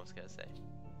that's all the mom's gotta say.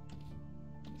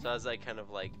 So as I kind of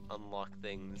like unlock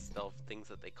things, things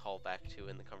that they call back to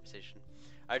in the conversation.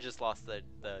 I just lost the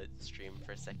stream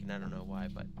for a second. I don't know why,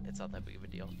 but it's not that big of a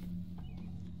deal.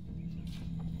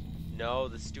 No,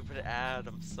 the stupid ad.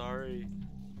 I'm sorry.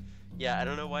 Yeah, I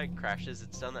don't know why it crashes.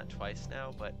 It's done that twice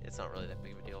now, but it's not really that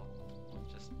big of a deal.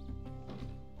 Just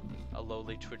a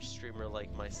lowly Twitch streamer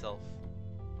like myself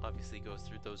obviously goes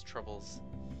through those troubles.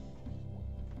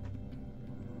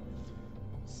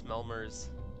 Smelmers,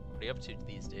 what are you up to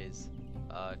these days?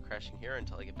 Crashing here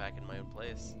until I get back in my own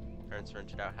place. Parents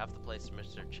rented out half the place to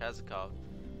Mr. Chazikov.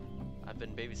 I've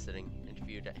been babysitting,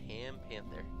 interviewed at Ham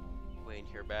Panther. Waiting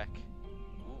to hear back.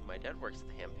 Ooh, my dad works at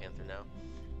the Ham Panther now.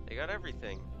 They got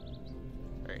everything.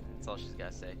 Alright, that's all she's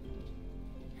gotta say.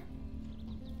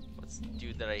 What's the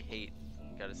dude that I hate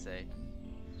gotta say?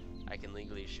 I can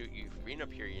legally shoot you for being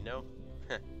up here, you know?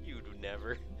 You'd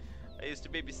never. I used to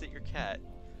babysit your cat.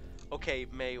 Okay,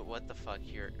 May, what the fuck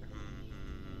here?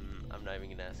 I'm not even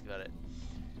gonna ask about it.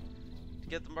 To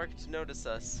get the market to notice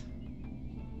us,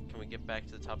 can we get back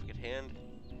to the topic at hand?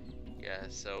 Yeah,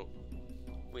 so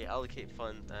we allocate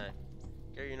funds.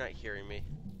 Gary, you're not hearing me.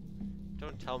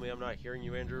 Don't tell me I'm not hearing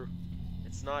you, Andrew.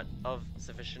 It's not of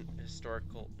sufficient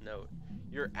historical note.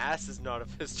 Your ass is not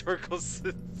of historical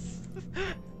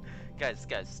Guys,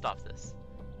 stop this.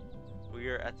 We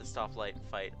are at the stoplight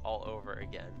fight all over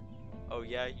again. Oh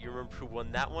yeah, you remember who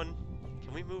won that one?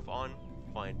 Can we move on?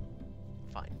 Fine.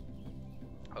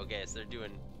 Okay, so they're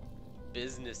doing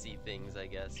businessy things, I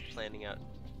guess. Planning out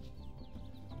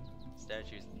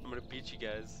statues. I'm gonna beat you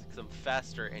guys, because I'm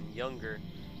faster and younger.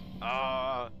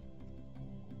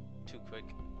 Too quick.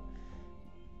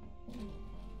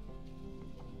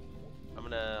 I'm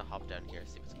gonna hop down here,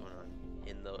 see what's going on.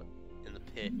 In the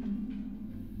pit.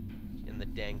 In the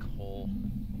dank hole.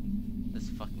 This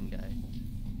fucking guy.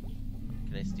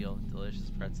 Can I steal delicious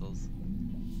pretzels?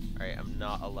 Alright, I'm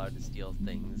not allowed to steal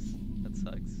things. That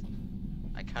sucks.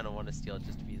 I kinda wanna steal it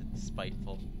just to be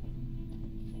spiteful.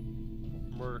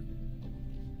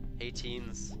 Hey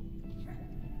teens.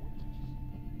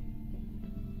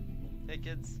 Hey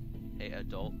kids. Hey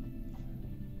adult.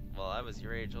 Well, I was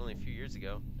your age only a few years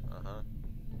ago. Uh-huh.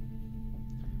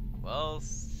 Well,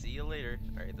 see you later.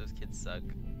 Alright, those kids suck.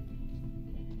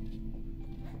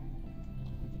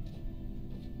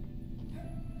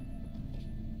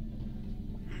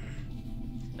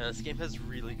 Now, this game has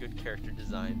really good character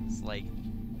designs, like,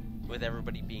 with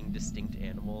everybody being distinct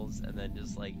animals, and then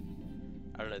just, like,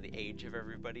 I don't know, the age of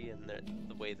everybody, and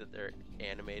the way that they're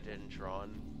animated and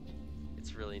drawn.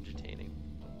 It's really entertaining.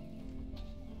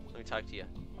 Let me talk to you.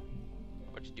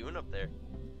 What you doing up there?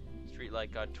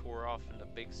 Streetlight got tore off in a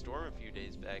big storm a few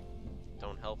days back.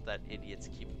 Don't help that idiots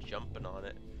keep jumping on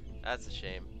it. That's a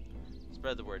shame.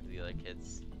 Spread the word to the other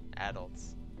kids.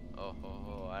 Adults.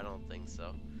 Oh, I don't think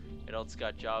so. Adults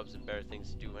got jobs and better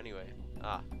things to do anyway.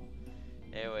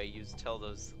 Anyway, you tell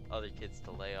those other kids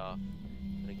to lay off.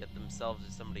 Gonna get themselves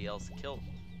or somebody else killed.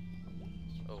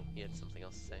 Oh, he had something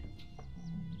else to say.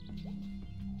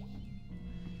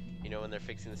 You know, when they're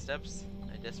fixing the steps,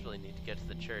 I desperately need to get to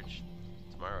the church.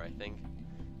 Tomorrow, I think.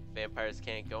 Vampires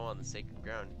can't go on the sacred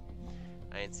ground.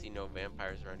 I ain't seen no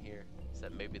vampires around here.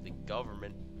 Except maybe the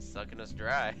government sucking us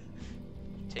dry.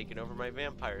 Taking over my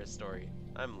vampire story.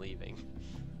 I'm leaving.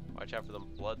 Watch out for them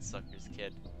bloodsuckers,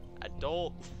 kid.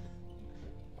 Adult!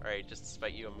 Alright, just to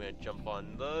spite you, I'm gonna jump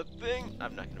on the thing.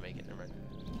 I'm not gonna make it, never mind.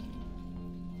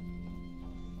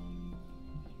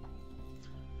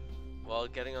 While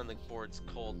getting on the board's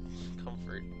cold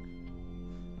comfort,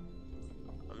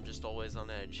 I'm just always on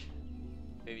edge.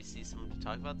 Maybe see someone to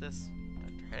talk about this?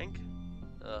 Dr. Hank?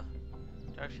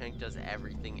 Dr. Hank does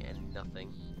everything and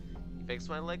nothing. He fixed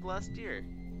my leg last year.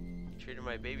 He treated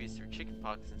my babies through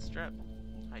chickenpox and strep.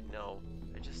 I know.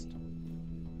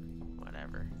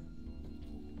 Whatever.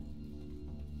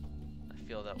 I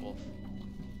feel that wolf.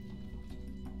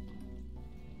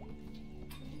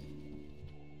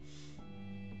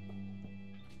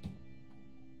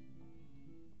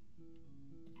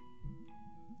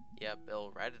 Yeah,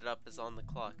 Bill, write it up as on the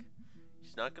clock.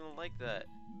 She's not gonna like that.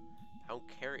 I don't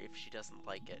care if she doesn't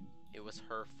like it. It was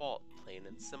her fault, plain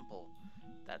and simple.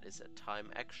 That is a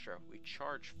time extra. We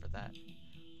charge for that.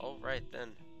 Alright then.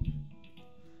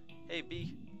 Hey,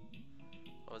 B.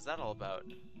 What was that all about?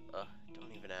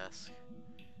 Don't even ask.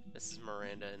 Mrs.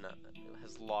 Miranda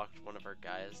has locked one of our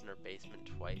guys in her basement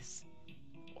twice.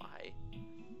 Why?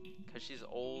 Because she's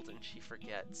old and she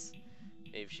forgets.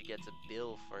 Maybe if she gets a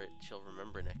bill for it, she'll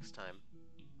remember next time.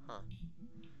 Huh.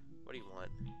 What do you want?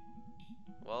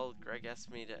 Well, Greg asked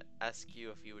me to ask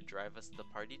you if you would drive us to the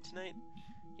party tonight.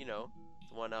 You know,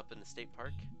 the one up in the state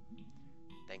park.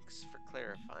 Thanks for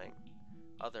clarifying.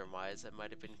 Otherwise, I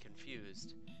might have been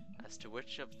confused as to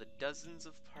which of the dozens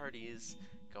of parties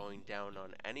going down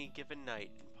on any given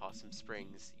night in Possum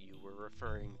Springs you were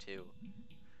referring to.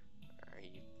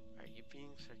 Are you being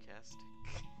sarcastic?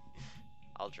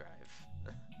 I'll drive.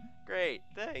 Great,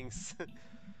 thanks.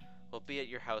 We'll be at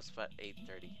your house by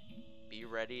 8:30. Be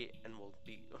ready and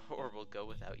we'll go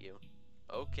without you.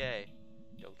 Okay.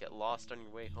 Don't get lost on your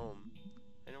way home.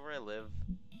 I know where I live.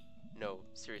 No,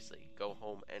 seriously, go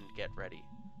home and get ready.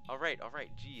 Alright,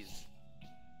 jeez.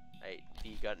 Alright,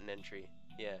 B got an entry.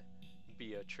 Yeah,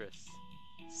 Beatrice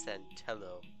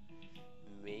Santello.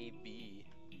 Maybe.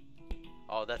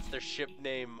 Oh, that's their ship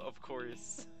name, of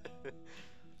course.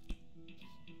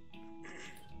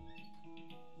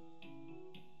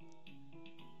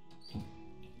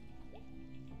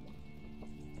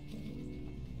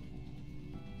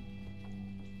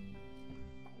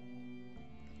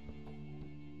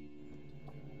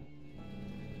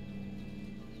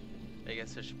 I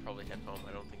guess I should probably head home.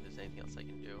 I don't think there's anything else I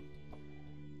can do.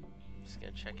 I'm just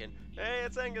gonna check in. Hey,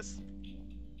 it's Angus!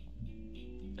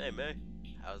 Hey, May.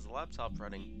 How's the laptop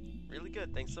running? Really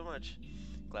good, thanks so much.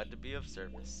 Glad to be of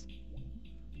service.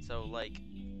 So, like,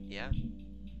 yeah?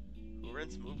 Who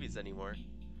rents movies anymore?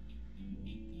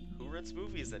 Who rents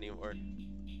movies anymore?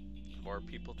 More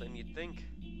people than you'd think.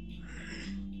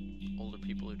 Older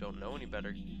people who don't know any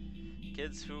better.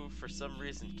 Kids who, for some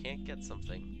reason, can't get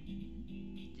something.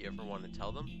 You ever want to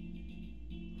tell them?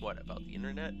 What, about the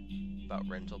internet? About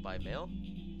rental by mail?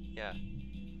 Yeah.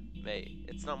 May,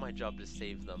 it's not my job to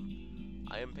save them.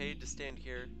 I am paid to stand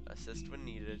here, assist when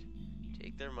needed,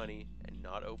 take their money, and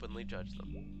not openly judge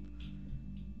them.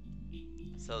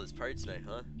 So this party tonight,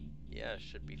 huh? Yeah,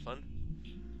 should be fun.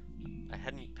 I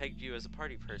hadn't pegged you as a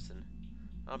party person.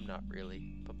 I'm not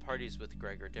really, but parties with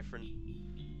Greg are different.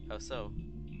 How so?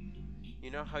 You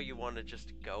know how you want to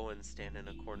just go and stand in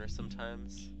a corner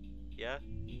sometimes? Yeah?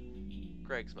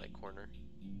 Greg's my corner.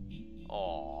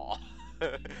 Aww.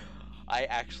 I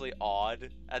actually awed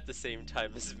at the same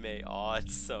time as May awed,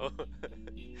 so...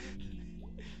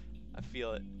 I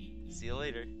feel it. See you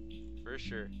later. For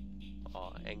sure.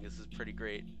 Aw, Angus is pretty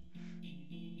great.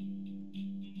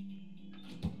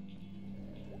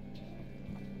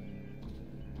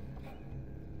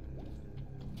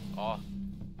 Aw.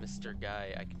 Mr.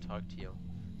 Guy, I can talk to you.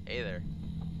 Hey there.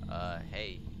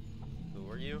 Hey. Who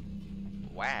are you?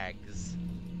 Wags.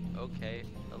 Okay,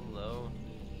 hello.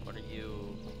 What are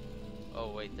you?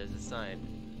 Oh wait, there's a sign.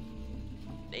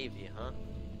 Navy, huh?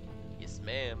 Yes,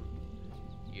 ma'am.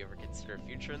 You ever consider a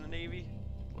future in the Navy?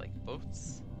 Like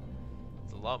boats?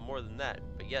 It's a lot more than that,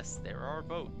 but yes, there are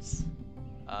boats.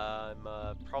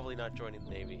 I'm probably not joining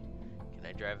the Navy. Can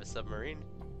I drive a submarine?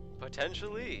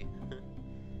 Potentially.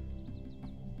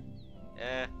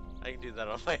 I can do that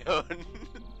on my own.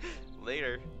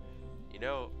 Later. You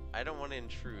know, I don't want to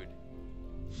intrude.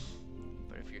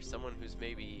 But if you're someone who's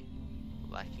maybe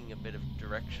lacking a bit of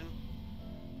direction,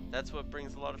 that's what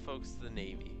brings a lot of folks to the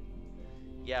Navy.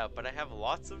 Yeah, but I have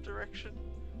lots of direction.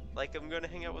 Like I'm going to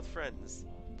hang out with friends,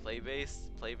 play bass,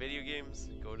 play video games,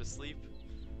 go to sleep,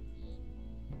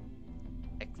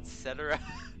 etc.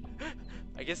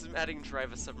 I guess I'm adding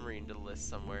drive a submarine to the list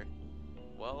somewhere.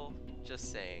 Well,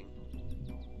 just saying.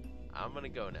 I'm gonna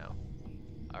go now.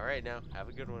 Alright now, have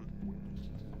a good one.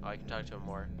 Oh, I can talk to him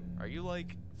more. Are you,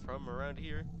 like, from around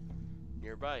here?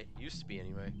 Nearby. Used to be,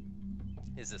 anyway.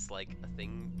 Is this, like, a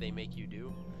thing they make you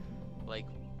do? Like,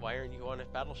 why aren't you on a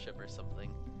battleship or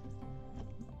something?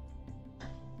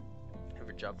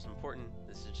 Every job's important.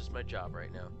 This is just my job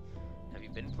right now. Have you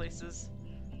been places?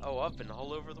 Oh, I've been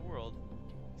all over the world.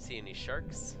 See any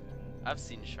sharks? I've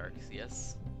seen sharks,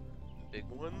 yes. Big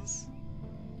ones?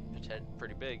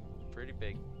 Pretty big. Pretty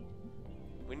big.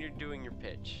 When you're doing your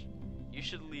pitch, you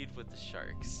should lead with the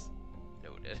sharks.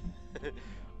 Noted.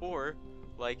 Or,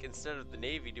 like, instead of the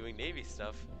Navy doing Navy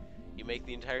stuff, you make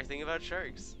the entire thing about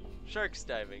sharks. Sharks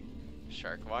diving.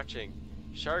 Shark watching.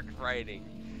 Shark riding.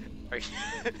 Are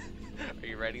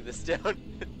you writing this down?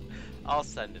 I'll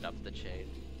send it up the chain.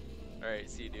 Alright,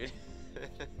 see you, dude.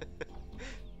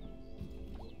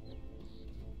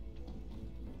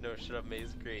 No, shut up,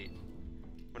 May's great.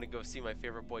 I'm gonna go see my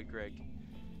favorite boy, Greg.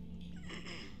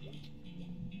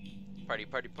 Party,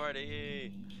 party,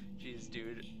 party! Jeez,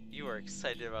 dude, you are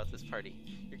excited about this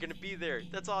party. You're gonna be there.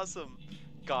 That's awesome.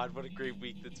 God, what a great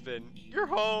week that's been. You're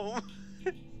home!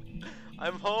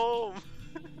 I'm home!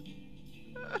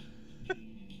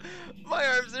 My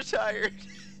arms are tired.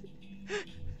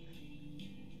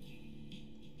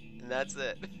 And that's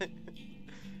it.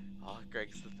 Oh,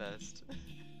 Greg's the best.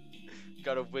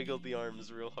 Gotta wiggle the arms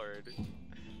real hard.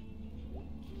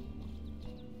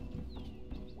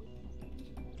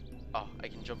 Oh, I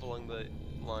can jump along the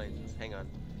lines. Hang on.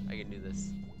 I can do this.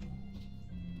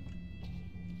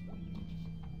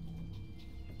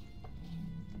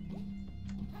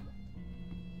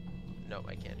 No,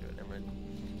 I can't do it. Never mind.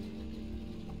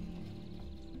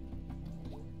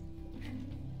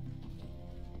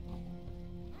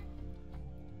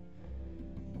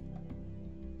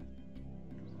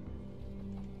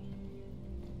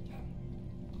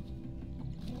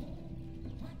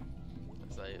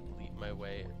 As I leap my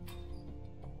way.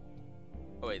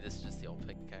 Oh wait, this is just the old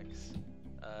pickaxe.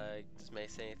 Does May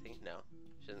say anything? No,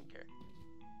 she doesn't care.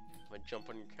 I'm gonna jump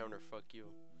on your counter, fuck you.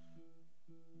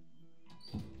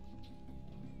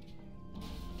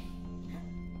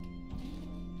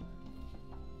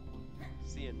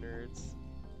 See ya, nerds.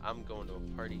 I'm going to a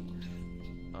party.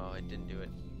 Oh, I didn't do it.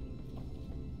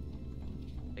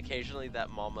 Occasionally that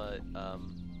mama,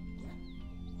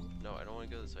 no, I don't want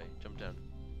to go this way. Jump down.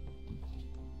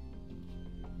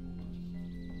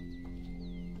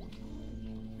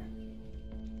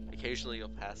 Occasionally you'll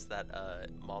pass that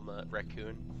mama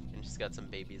raccoon and she's got some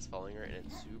babies following her and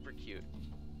it's super cute.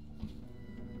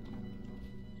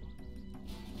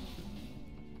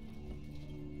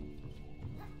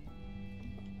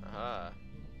 Aha,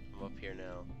 I'm up here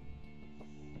now.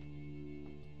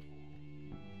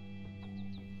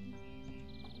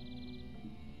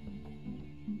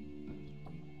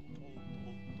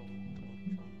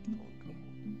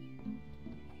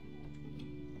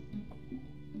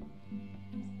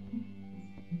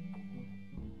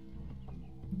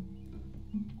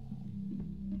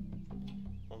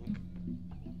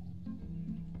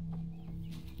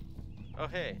 Oh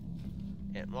hey,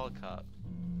 Aunt Molcop.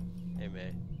 Hey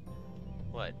May.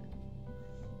 What?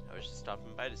 I was just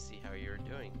stopping by to see how you were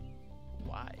doing.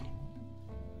 Why?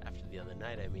 After the other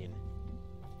night, I mean.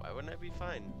 Why wouldn't I be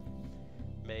fine?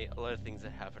 May, a lot of things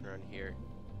that happen around here.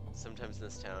 Sometimes in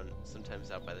this town,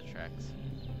 sometimes out by the tracks,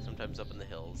 sometimes up in the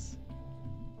hills.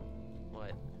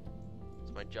 What?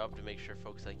 It's my job to make sure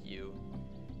folks like you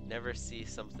never see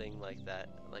something like that,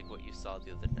 like what you saw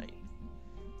the other night.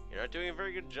 You're not doing a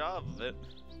very good job of it.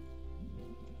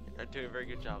 You're not doing a very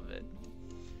good job of it.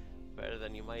 Better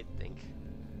than you might think.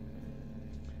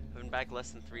 I've been back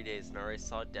less than 3 days and already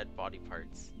saw dead body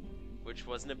parts, which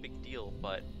wasn't a big deal,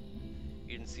 but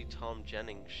you didn't see Tom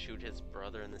Jennings shoot his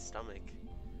brother in the stomach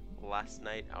last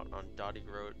night out on Dottie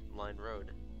Line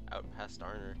Road, out past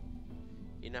Arner.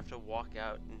 You didn't have to walk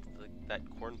out into that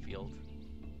cornfield.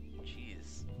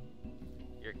 Jeez.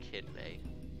 You're a kid, May.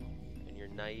 And you're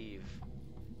naive.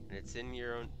 And it's in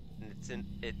your own, and it's in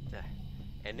it,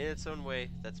 and in its own way,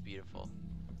 that's beautiful.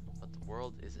 But the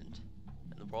world isn't.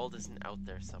 And the world isn't out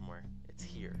there somewhere. It's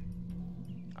here.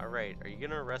 Alright, are you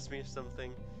gonna arrest me or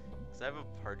something? Because I have a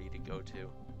party to go to.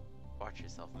 Watch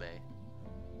yourself, May.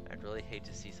 I'd really hate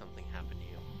to see something happen to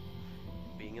you.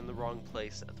 Being in the wrong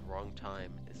place at the wrong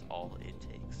time is all it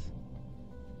takes.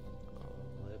 Oh,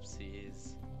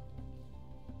 ellipses.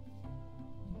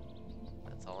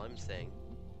 That's all I'm saying.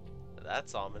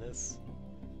 That's ominous.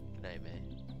 Good night, May.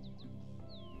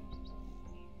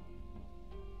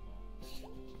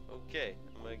 Okay,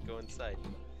 I'm gonna go inside.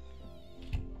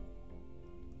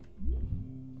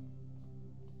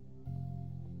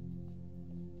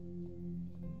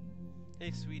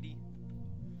 Hey, sweetie.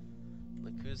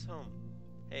 Look who's home.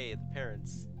 Hey, the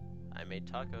parents. I made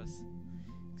tacos.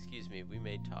 Excuse me, we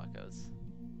made tacos.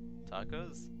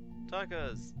 Tacos?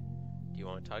 Tacos! Do you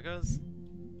want tacos?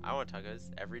 I want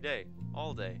tacos every day,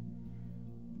 all day.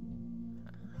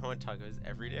 I want tacos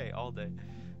every day, all day.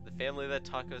 The family that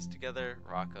tacos together,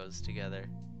 Rocco's together.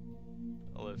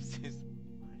 Ellipses.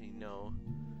 What do you know?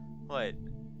 What?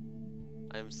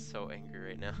 I'm so angry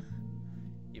right now.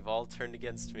 You've all turned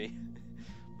against me.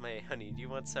 My honey, do you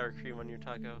want sour cream on your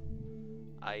taco?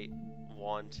 I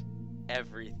want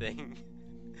everything.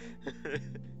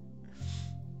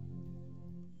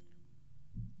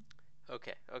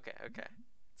 Okay.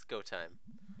 It's go time.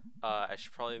 I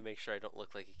should probably make sure I don't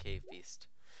look like a cave beast.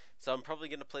 So I'm probably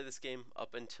gonna play this game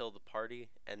up until the party,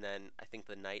 and then I think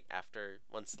the night after,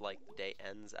 once like the day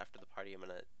ends after the party, I'm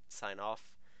gonna sign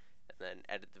off, and then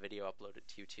edit the video, upload it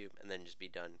to YouTube, and then just be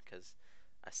done, because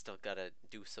I still gotta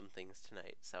do some things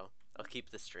tonight. So I'll keep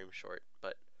the stream short,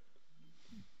 but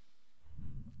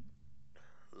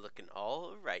looking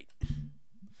all right.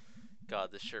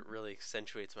 God, this shirt really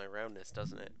accentuates my roundness,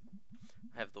 doesn't it?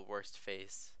 I have the worst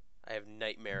face. I have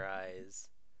nightmare eyes.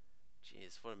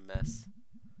 Jeez, what a mess.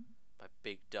 My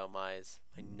big dumb eyes,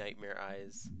 my nightmare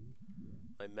eyes,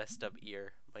 my messed up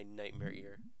ear, my nightmare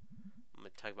ear. I'm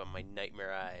gonna talk about my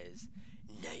nightmare eyes.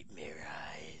 Nightmare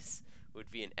eyes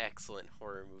would be an excellent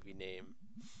horror movie name.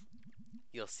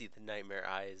 You'll see the nightmare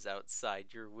eyes outside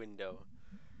your window,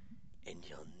 and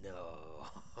you'll know.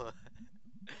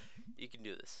 You can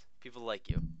do this. People like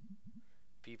you.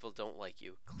 People don't like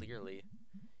you, clearly.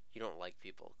 You don't like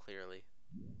people, clearly.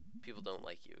 People don't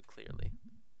like you, clearly.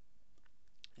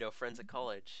 No friends at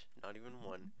college. Not even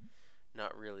one.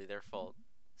 Not really their fault.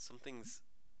 Something's...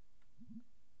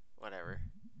 whatever.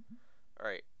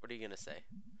 Alright, what are you gonna say?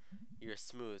 You're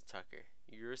smooth, Tucker.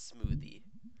 You're a smoothie.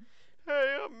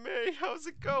 Hey, I'm May. How's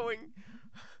it going?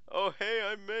 Oh, hey,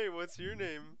 I'm May. What's your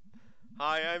name?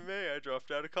 Hi, I'm May. I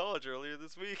dropped out of college earlier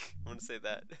this week. I'm gonna say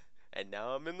that. And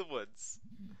now I'm in the woods.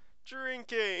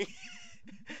 Drinking!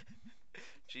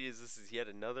 Jeez, this is yet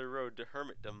another road to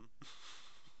hermitdom.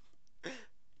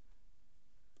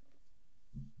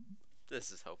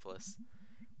 This is hopeless.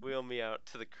 Wheel me out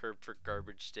to the curb for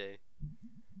garbage day.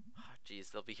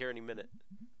 Jeez, they'll be here any minute.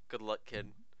 Good luck, kid.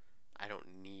 I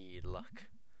don't need luck.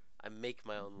 I make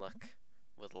my own luck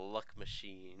with a luck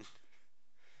machine.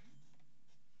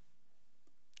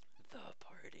 The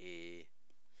party.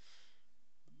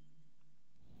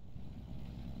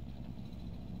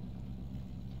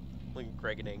 Look at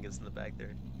Greg and Angus in the back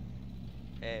there.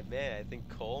 Hey man, I think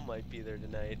Cole might be there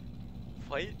tonight.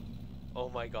 What? Oh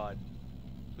my god.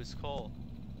 Who's Cole?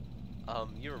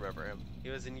 You remember him. He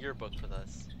was in your book with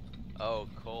us. Oh,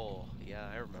 Cole. Yeah,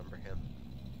 I remember him.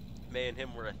 May and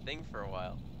him were a thing for a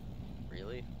while.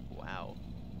 Really? Wow.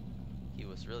 He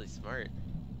was really smart.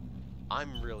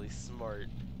 I'm really smart.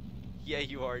 Yeah,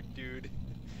 you are, dude.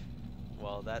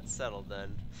 Well, that's settled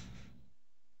then.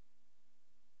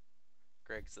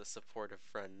 Greg's a supportive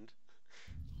friend.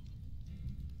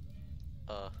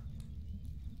 That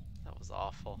was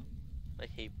awful. I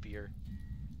hate beer.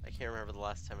 I can't remember the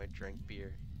last time I drank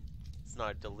beer. It's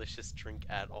not a delicious drink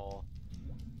at all.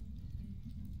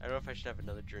 I don't know if I should have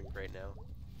another drink right now.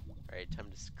 Alright,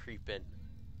 time to creep in.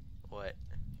 What?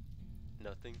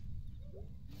 Nothing?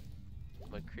 I'm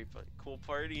gonna creep on. Cool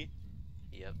party?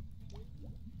 Yep.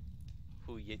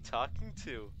 Who you talking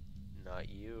to? Not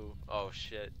you. Oh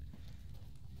shit.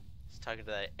 He's talking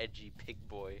to that edgy pig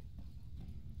boy.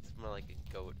 He's more like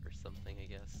a goat or something, I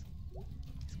guess.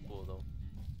 He's cool though.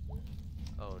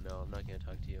 Oh no, I'm not gonna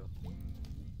talk to you.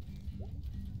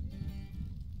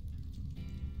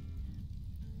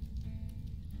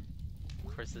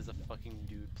 Of course there's a fucking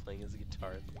dude playing his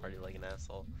guitar at the party like an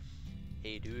asshole.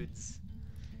 Hey dudes.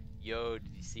 Yo,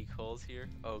 did you see Cole's here?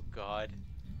 Oh god.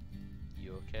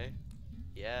 You okay?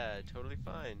 Yeah, totally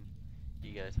fine.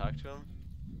 You gonna talk to him?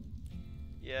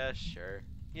 Yeah, sure.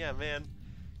 Yeah, man.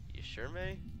 You sure,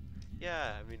 May?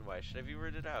 Yeah, I mean, why should I be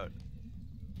weirded out?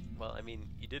 Well, I mean,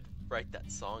 you did write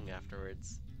that song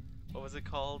afterwards. What was it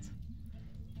called?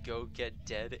 Go Get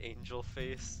Dead, Angel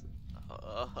Face?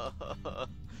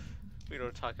 We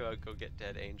don't talk about Go Get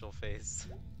Dead, Angel Face.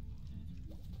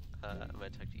 I'm gonna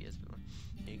talk to you guys more.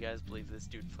 You guys believe this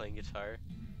dude playing guitar?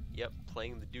 Yep,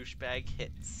 playing the douchebag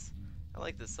hits. I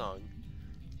like this song.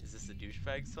 Is this a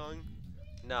douchebag song?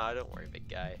 Nah, don't worry, big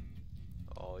guy.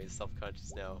 Oh, he's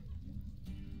self-conscious now.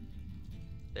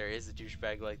 There is a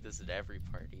douchebag like this at every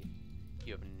party.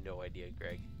 You have no idea,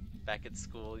 Greg. Back at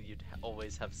school, you'd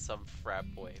always have some frat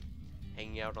boy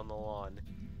hanging out on the lawn,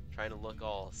 trying to look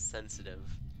all sensitive.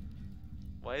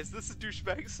 Why is this a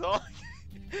douchebag song?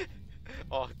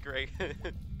 Oh, Greg.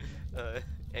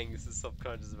 Angus is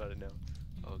self-conscious about it now.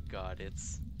 Oh god,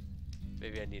 it's...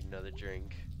 Maybe I need another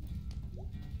drink.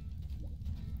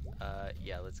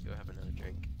 Yeah, let's go have another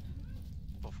drink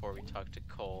before we talk to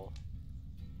Cole.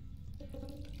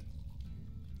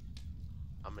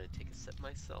 I'm gonna take a sip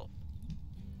myself.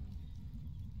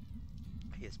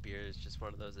 I guess beer is just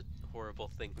one of those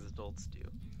horrible things adults do.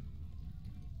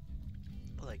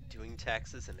 Like doing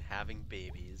taxes and having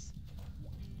babies.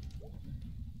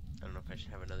 I don't know if I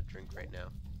should have another drink right now.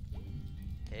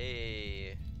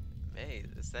 Hey, May,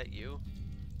 is that you?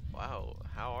 Wow,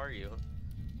 how are you?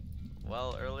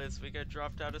 Well, earlier this week I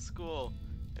dropped out of school,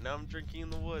 and now I'm drinking in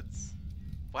the woods.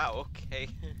 Wow, okay.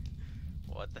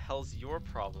 What the hell's your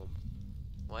problem?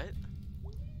 What?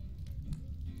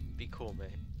 Be cool,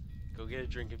 May. Go get a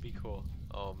drink and be cool.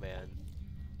 Oh, man.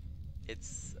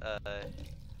 It's,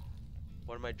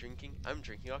 what am I drinking? I'm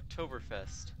drinking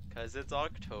Oktoberfest, 'cause it's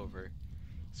October.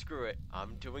 Screw it,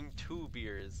 I'm doing 2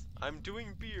 beers. I'm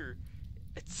doing beer.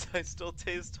 I still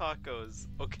taste tacos,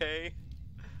 okay?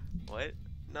 What?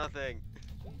 Nothing.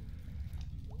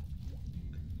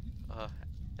 I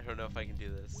don't know if I can do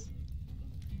this.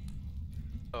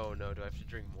 Oh no, do I have to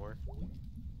drink more?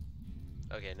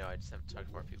 Okay, no, I just have to talk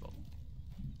to more people.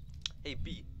 Hey,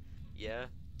 B. Yeah?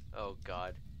 Oh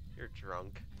god, you're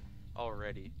drunk.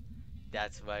 Already.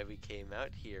 That's why we came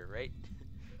out here, right?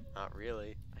 Not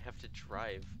really. I have to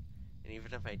drive. And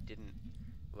even if I didn't,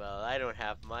 well, I don't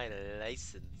have my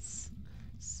license.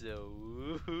 So,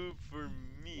 for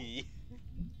me...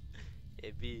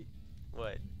 Hey, B.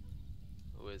 What?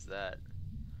 Who is that?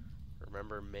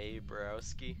 Remember May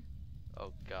Borowski?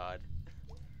 Oh god.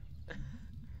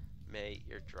 May,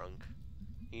 you're drunk.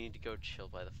 You need to go chill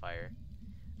by the fire.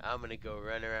 I'm gonna go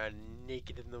run around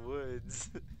naked in the woods.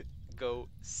 Go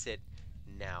sit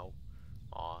now.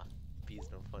 Aw, B's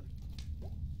no fun.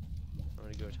 I'm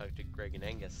gonna go talk to Greg and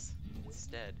Angus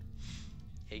instead.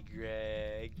 Hey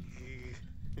Greg.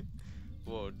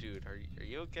 Whoa, dude, are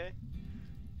you okay?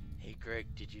 Hey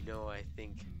Greg, did you know I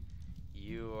think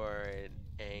you are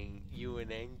you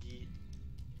and Angie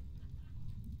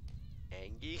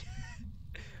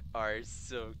are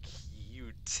so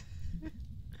cute.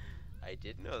 I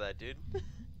did know that, dude.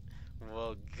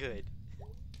 Well, good.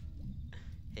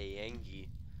 Hey Angie,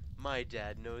 my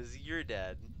dad knows your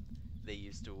dad. They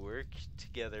used to work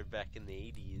together back in the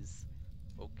 80s.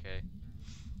 Okay.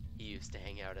 He used to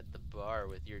hang out at the bar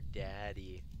with your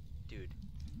daddy. Dude,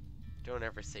 don't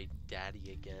ever say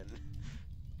daddy again.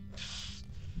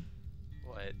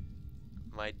 What?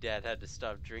 My dad had to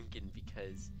stop drinking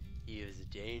because he was a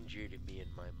danger to me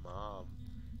and my mom.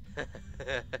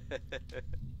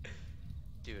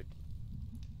 Dude.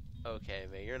 Okay,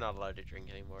 man, you're not allowed to drink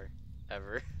anymore.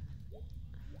 Ever.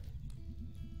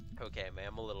 Okay, man,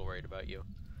 I'm a little worried about you.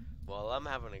 Well, I'm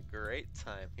having a great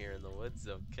time here in the woods,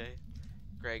 okay?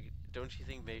 Greg, don't you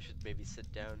think May should maybe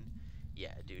sit down?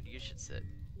 Yeah, dude, you should sit.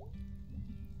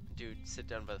 Dude, sit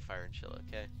down by the fire and chill,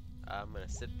 okay? I'm gonna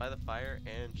sit by the fire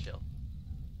and chill.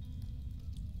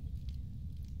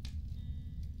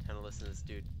 Time to listen to this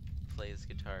dude play his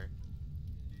guitar.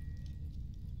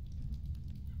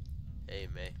 Hey,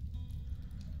 May.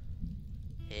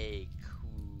 Hey,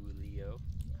 Coolio.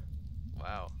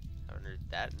 Wow, haven't heard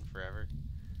that in forever.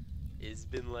 It's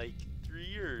been like 3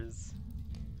 years.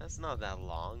 That's not that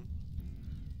long.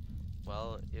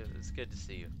 Well, it was good to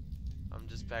see you. I'm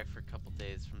just back for a couple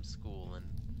days from school and...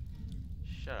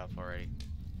 Shut up already.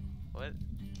 What?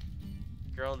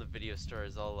 Girl in the video store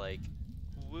is all like,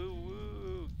 woo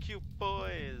woo, cute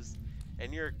boys!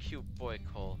 And you're a cute boy,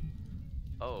 Cole.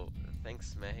 Oh,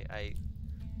 thanks, May.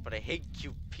 But I hate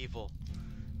cute people.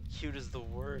 Cute is the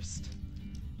worst.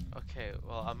 Okay,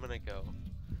 well, I'm gonna go.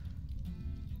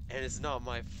 And it's not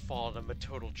my fault I'm a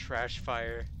total trash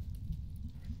fire.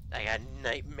 I got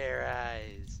nightmare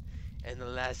eyes. And the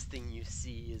last thing you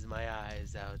see is my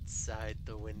eyes outside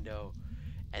the window.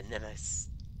 And then I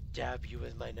stab you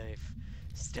with my knife.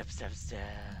 Stab, stab, stab.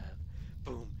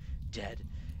 Boom, dead.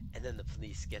 And then the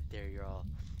police get there, you're all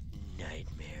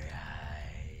nightmare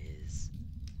eyes.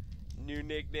 New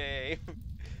nickname.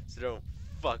 So don't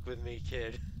fuck with me,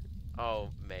 kid.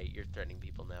 Oh, May, you're threatening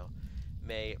people now.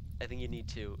 May, I think you need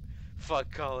to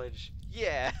fuck college.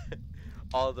 Yeah!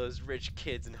 All those rich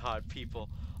kids and hot people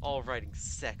all writing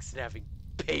sex and having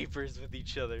papers with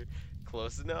each other.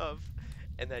 Close enough.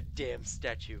 And that damn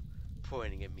statue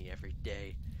pointing at me every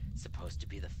day. Supposed to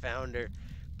be the founder,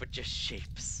 but just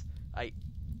shapes.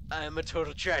 I'm a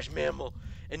total trash mammal,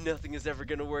 and nothing is ever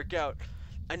gonna work out.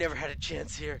 I never had a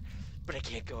chance here, but I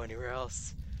can't go anywhere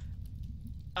else.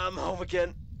 I'm home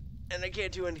again, and I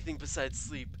can't do anything besides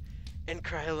sleep and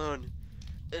cry alone.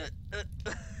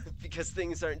 Because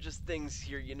things aren't just things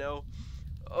here, you know?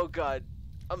 Oh god,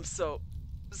 I'm so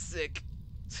sick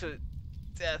to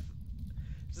death.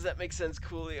 Does that make sense,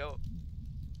 Coolio?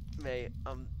 May,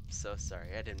 I'm so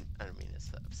sorry. I didn't mean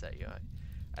to upset you.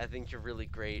 I think you're really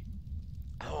great.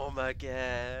 Home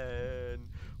again.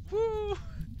 Woo!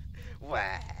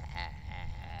 Wah!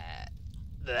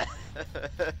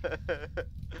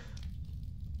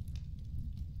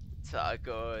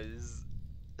 Tacos.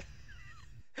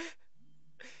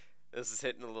 This is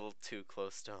hitting a little too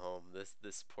close to home,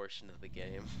 this portion of the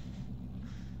game.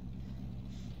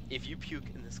 If you puke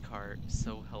in this car,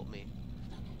 so help me.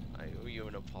 I owe you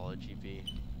an apology, B.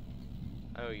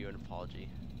 I owe you an apology.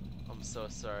 I'm so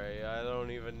sorry, I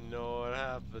don't even know what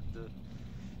happened.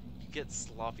 You get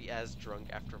sloppy as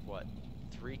drunk after what?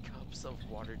 3 cups of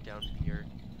watered down beer?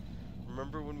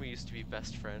 Remember when we used to be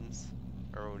best friends?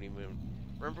 Or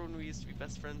remember when we used to be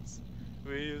best friends?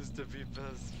 We used to be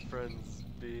best friends,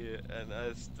 B, and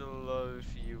I still love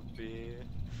you, B.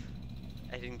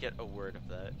 I didn't get a word of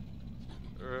that.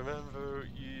 Remember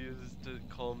you used to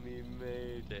call me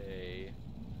Mayday.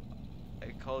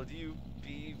 I called you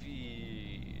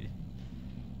BB.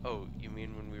 Oh, you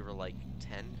mean when we were like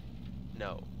 10?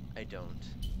 No, I don't.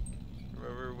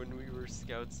 Remember when we were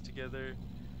scouts together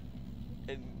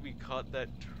and we caught that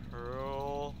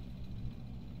turtle?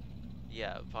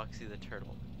 Yeah, Foxy the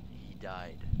turtle. He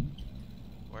died.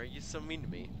 Why are you so mean to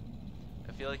me?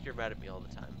 I feel like you're mad at me all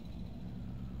the time.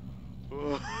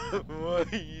 Why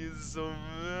are you so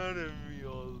mad at me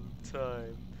all the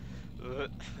time?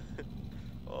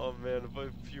 Oh man, if I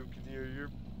puke in here, your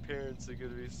parents are gonna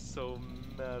be so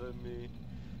mad at me.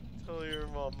 Tell your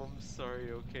mom I'm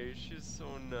sorry, okay? She's so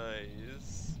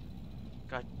nice.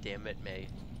 God damn it, May.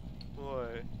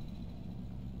 Why?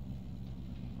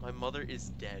 My mother is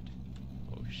dead.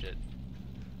 Oh shit.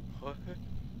 What?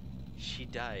 She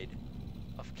died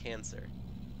of cancer.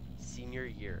 Senior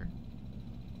year.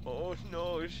 Oh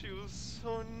no, she was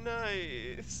so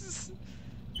nice.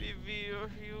 Baby, are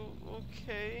you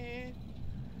okay?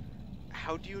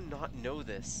 How do you not know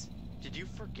this? Did you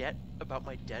forget about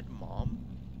my dead mom?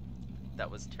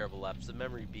 That was a terrible lapse of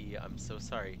memory, B. I'm so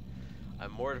sorry.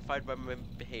 I'm mortified by my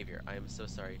behavior. I am so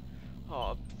sorry.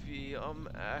 Aw, B, I'm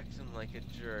acting like a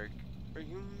jerk. Are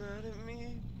you mad at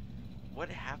me? What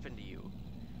happened to you?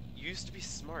 You used to be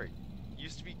smart. You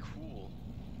used to be cool.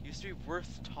 You used to be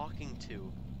worth talking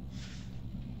to.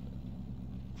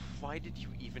 Why did you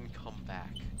even come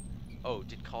back? Oh,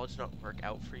 did college not work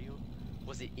out for you?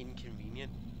 Was it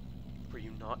inconvenient? Were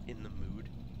you not in the mood?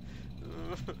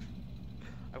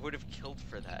 I would have killed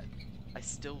for that. I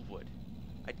still would.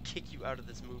 I'd kick you out of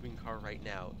this moving car right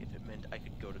now if it meant I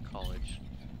could go to college.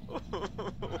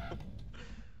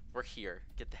 We're here.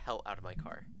 Get the hell out of my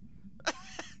car.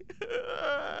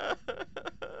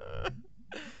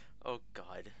 Oh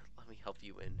god, let me help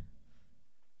you in.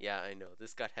 Yeah, I know,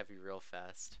 this got heavy real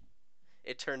fast.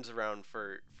 It turns around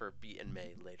for B and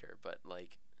May later, but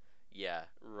like, yeah,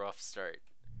 rough start.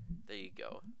 There you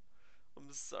go.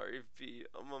 I'm sorry, B,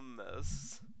 I'm a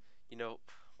mess. You know,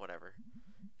 whatever.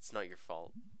 It's not your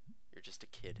fault. You're just a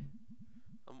kid.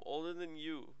 I'm older than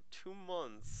you. 2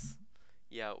 months.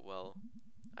 Yeah, well,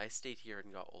 I stayed here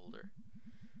and got older,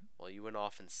 while you went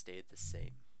off and stayed the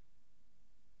same.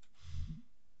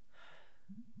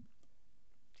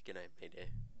 Good night, Mayday.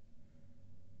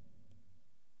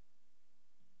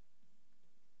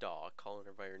 Daw, calling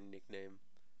her by her nickname.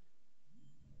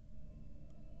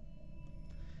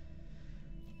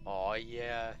 Aw,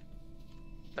 yeah.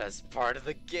 Best part of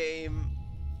the game.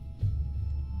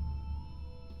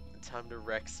 Time to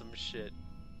wreck some shit.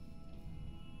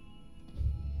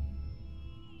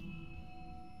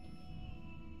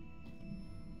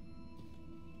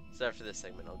 So after this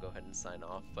segment, I'll go ahead and sign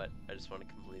off, but I just want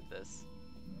to complete this.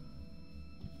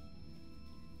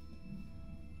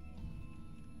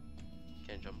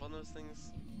 Can I jump on those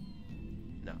things?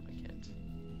 No, I can't.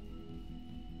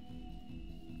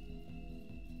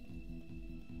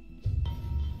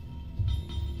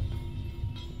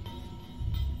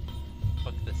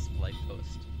 Fuck this light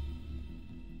post.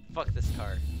 Fuck this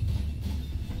car.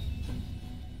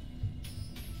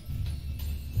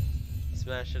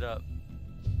 Smash it up.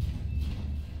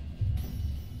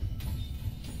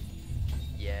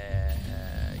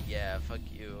 Yeah, fuck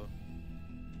you.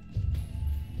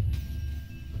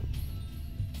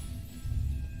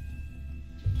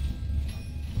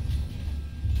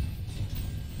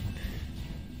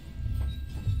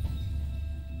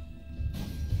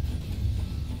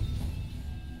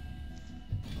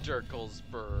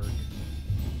 Dirkelsburg.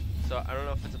 So I don't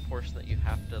know if it's a portion that you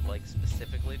have to like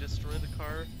specifically destroy the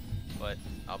car, but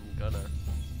I'm gonna.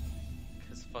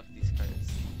 Cause fuck these cars.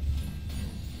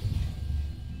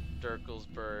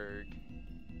 Dirkelsburg.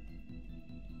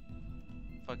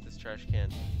 Fuck this trash can.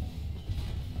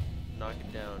 Knock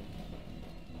it down.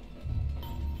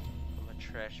 I'm a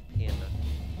trash panda.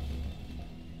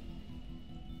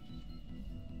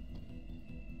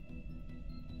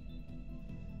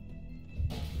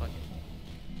 Fuck it.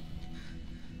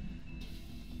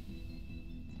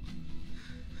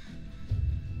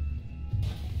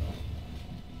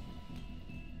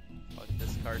 Fuck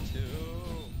this car too.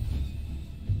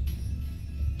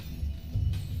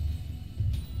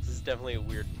 This is definitely a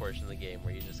weird portion of the game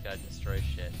where you just gotta destroy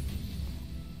shit.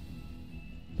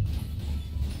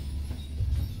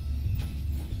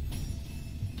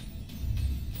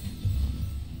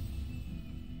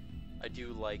 I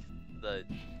do like the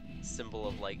symbol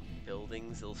of like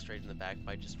buildings illustrated in the back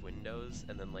by just windows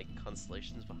and then like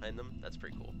constellations behind them. That's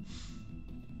pretty cool.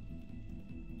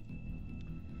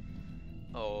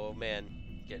 Oh man,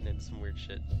 getting into some weird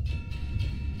shit.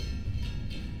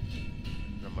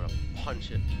 And I'm gonna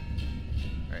punch it.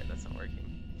 Alright, that's not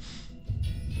working.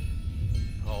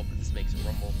 Oh, but this makes it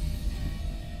rumble.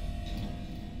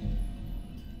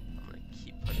 I'm gonna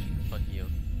keep punching.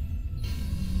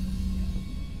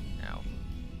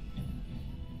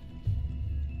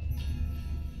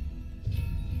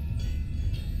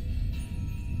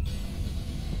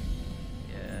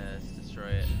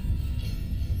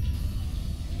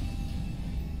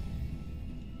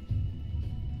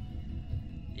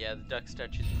 Yeah, the duck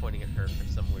statue's pointing at her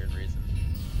for some weird reason.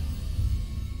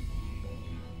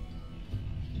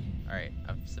 Alright,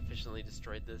 I've sufficiently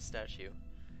destroyed this statue.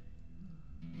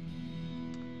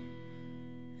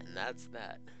 And that's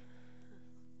that.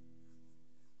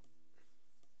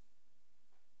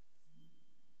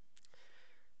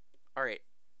 Alright,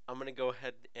 I'm gonna go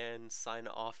ahead and sign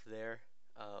off there.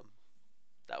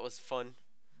 That was fun.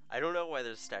 I don't know why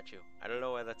there's a statue. I don't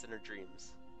know why that's in her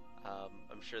dreams.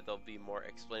 I'm sure there'll be more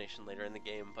explanation later in the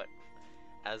game, but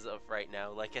as of right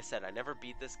now, like I said, I never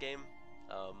beat this game.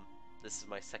 This is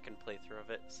my second playthrough of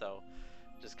it, so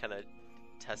just kind of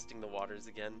testing the waters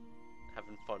again,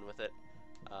 having fun with it.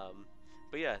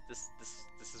 But yeah, this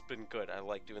has been good. I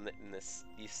like doing it in these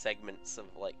segments of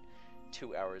like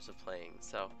 2 hours of playing.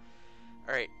 So,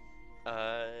 all right.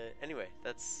 Anyway,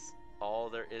 that's all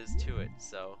there is to it.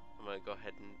 So I'm gonna go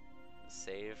ahead and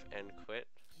save and quit.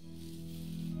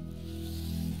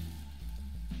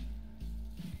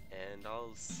 And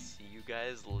I'll see you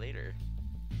guys later.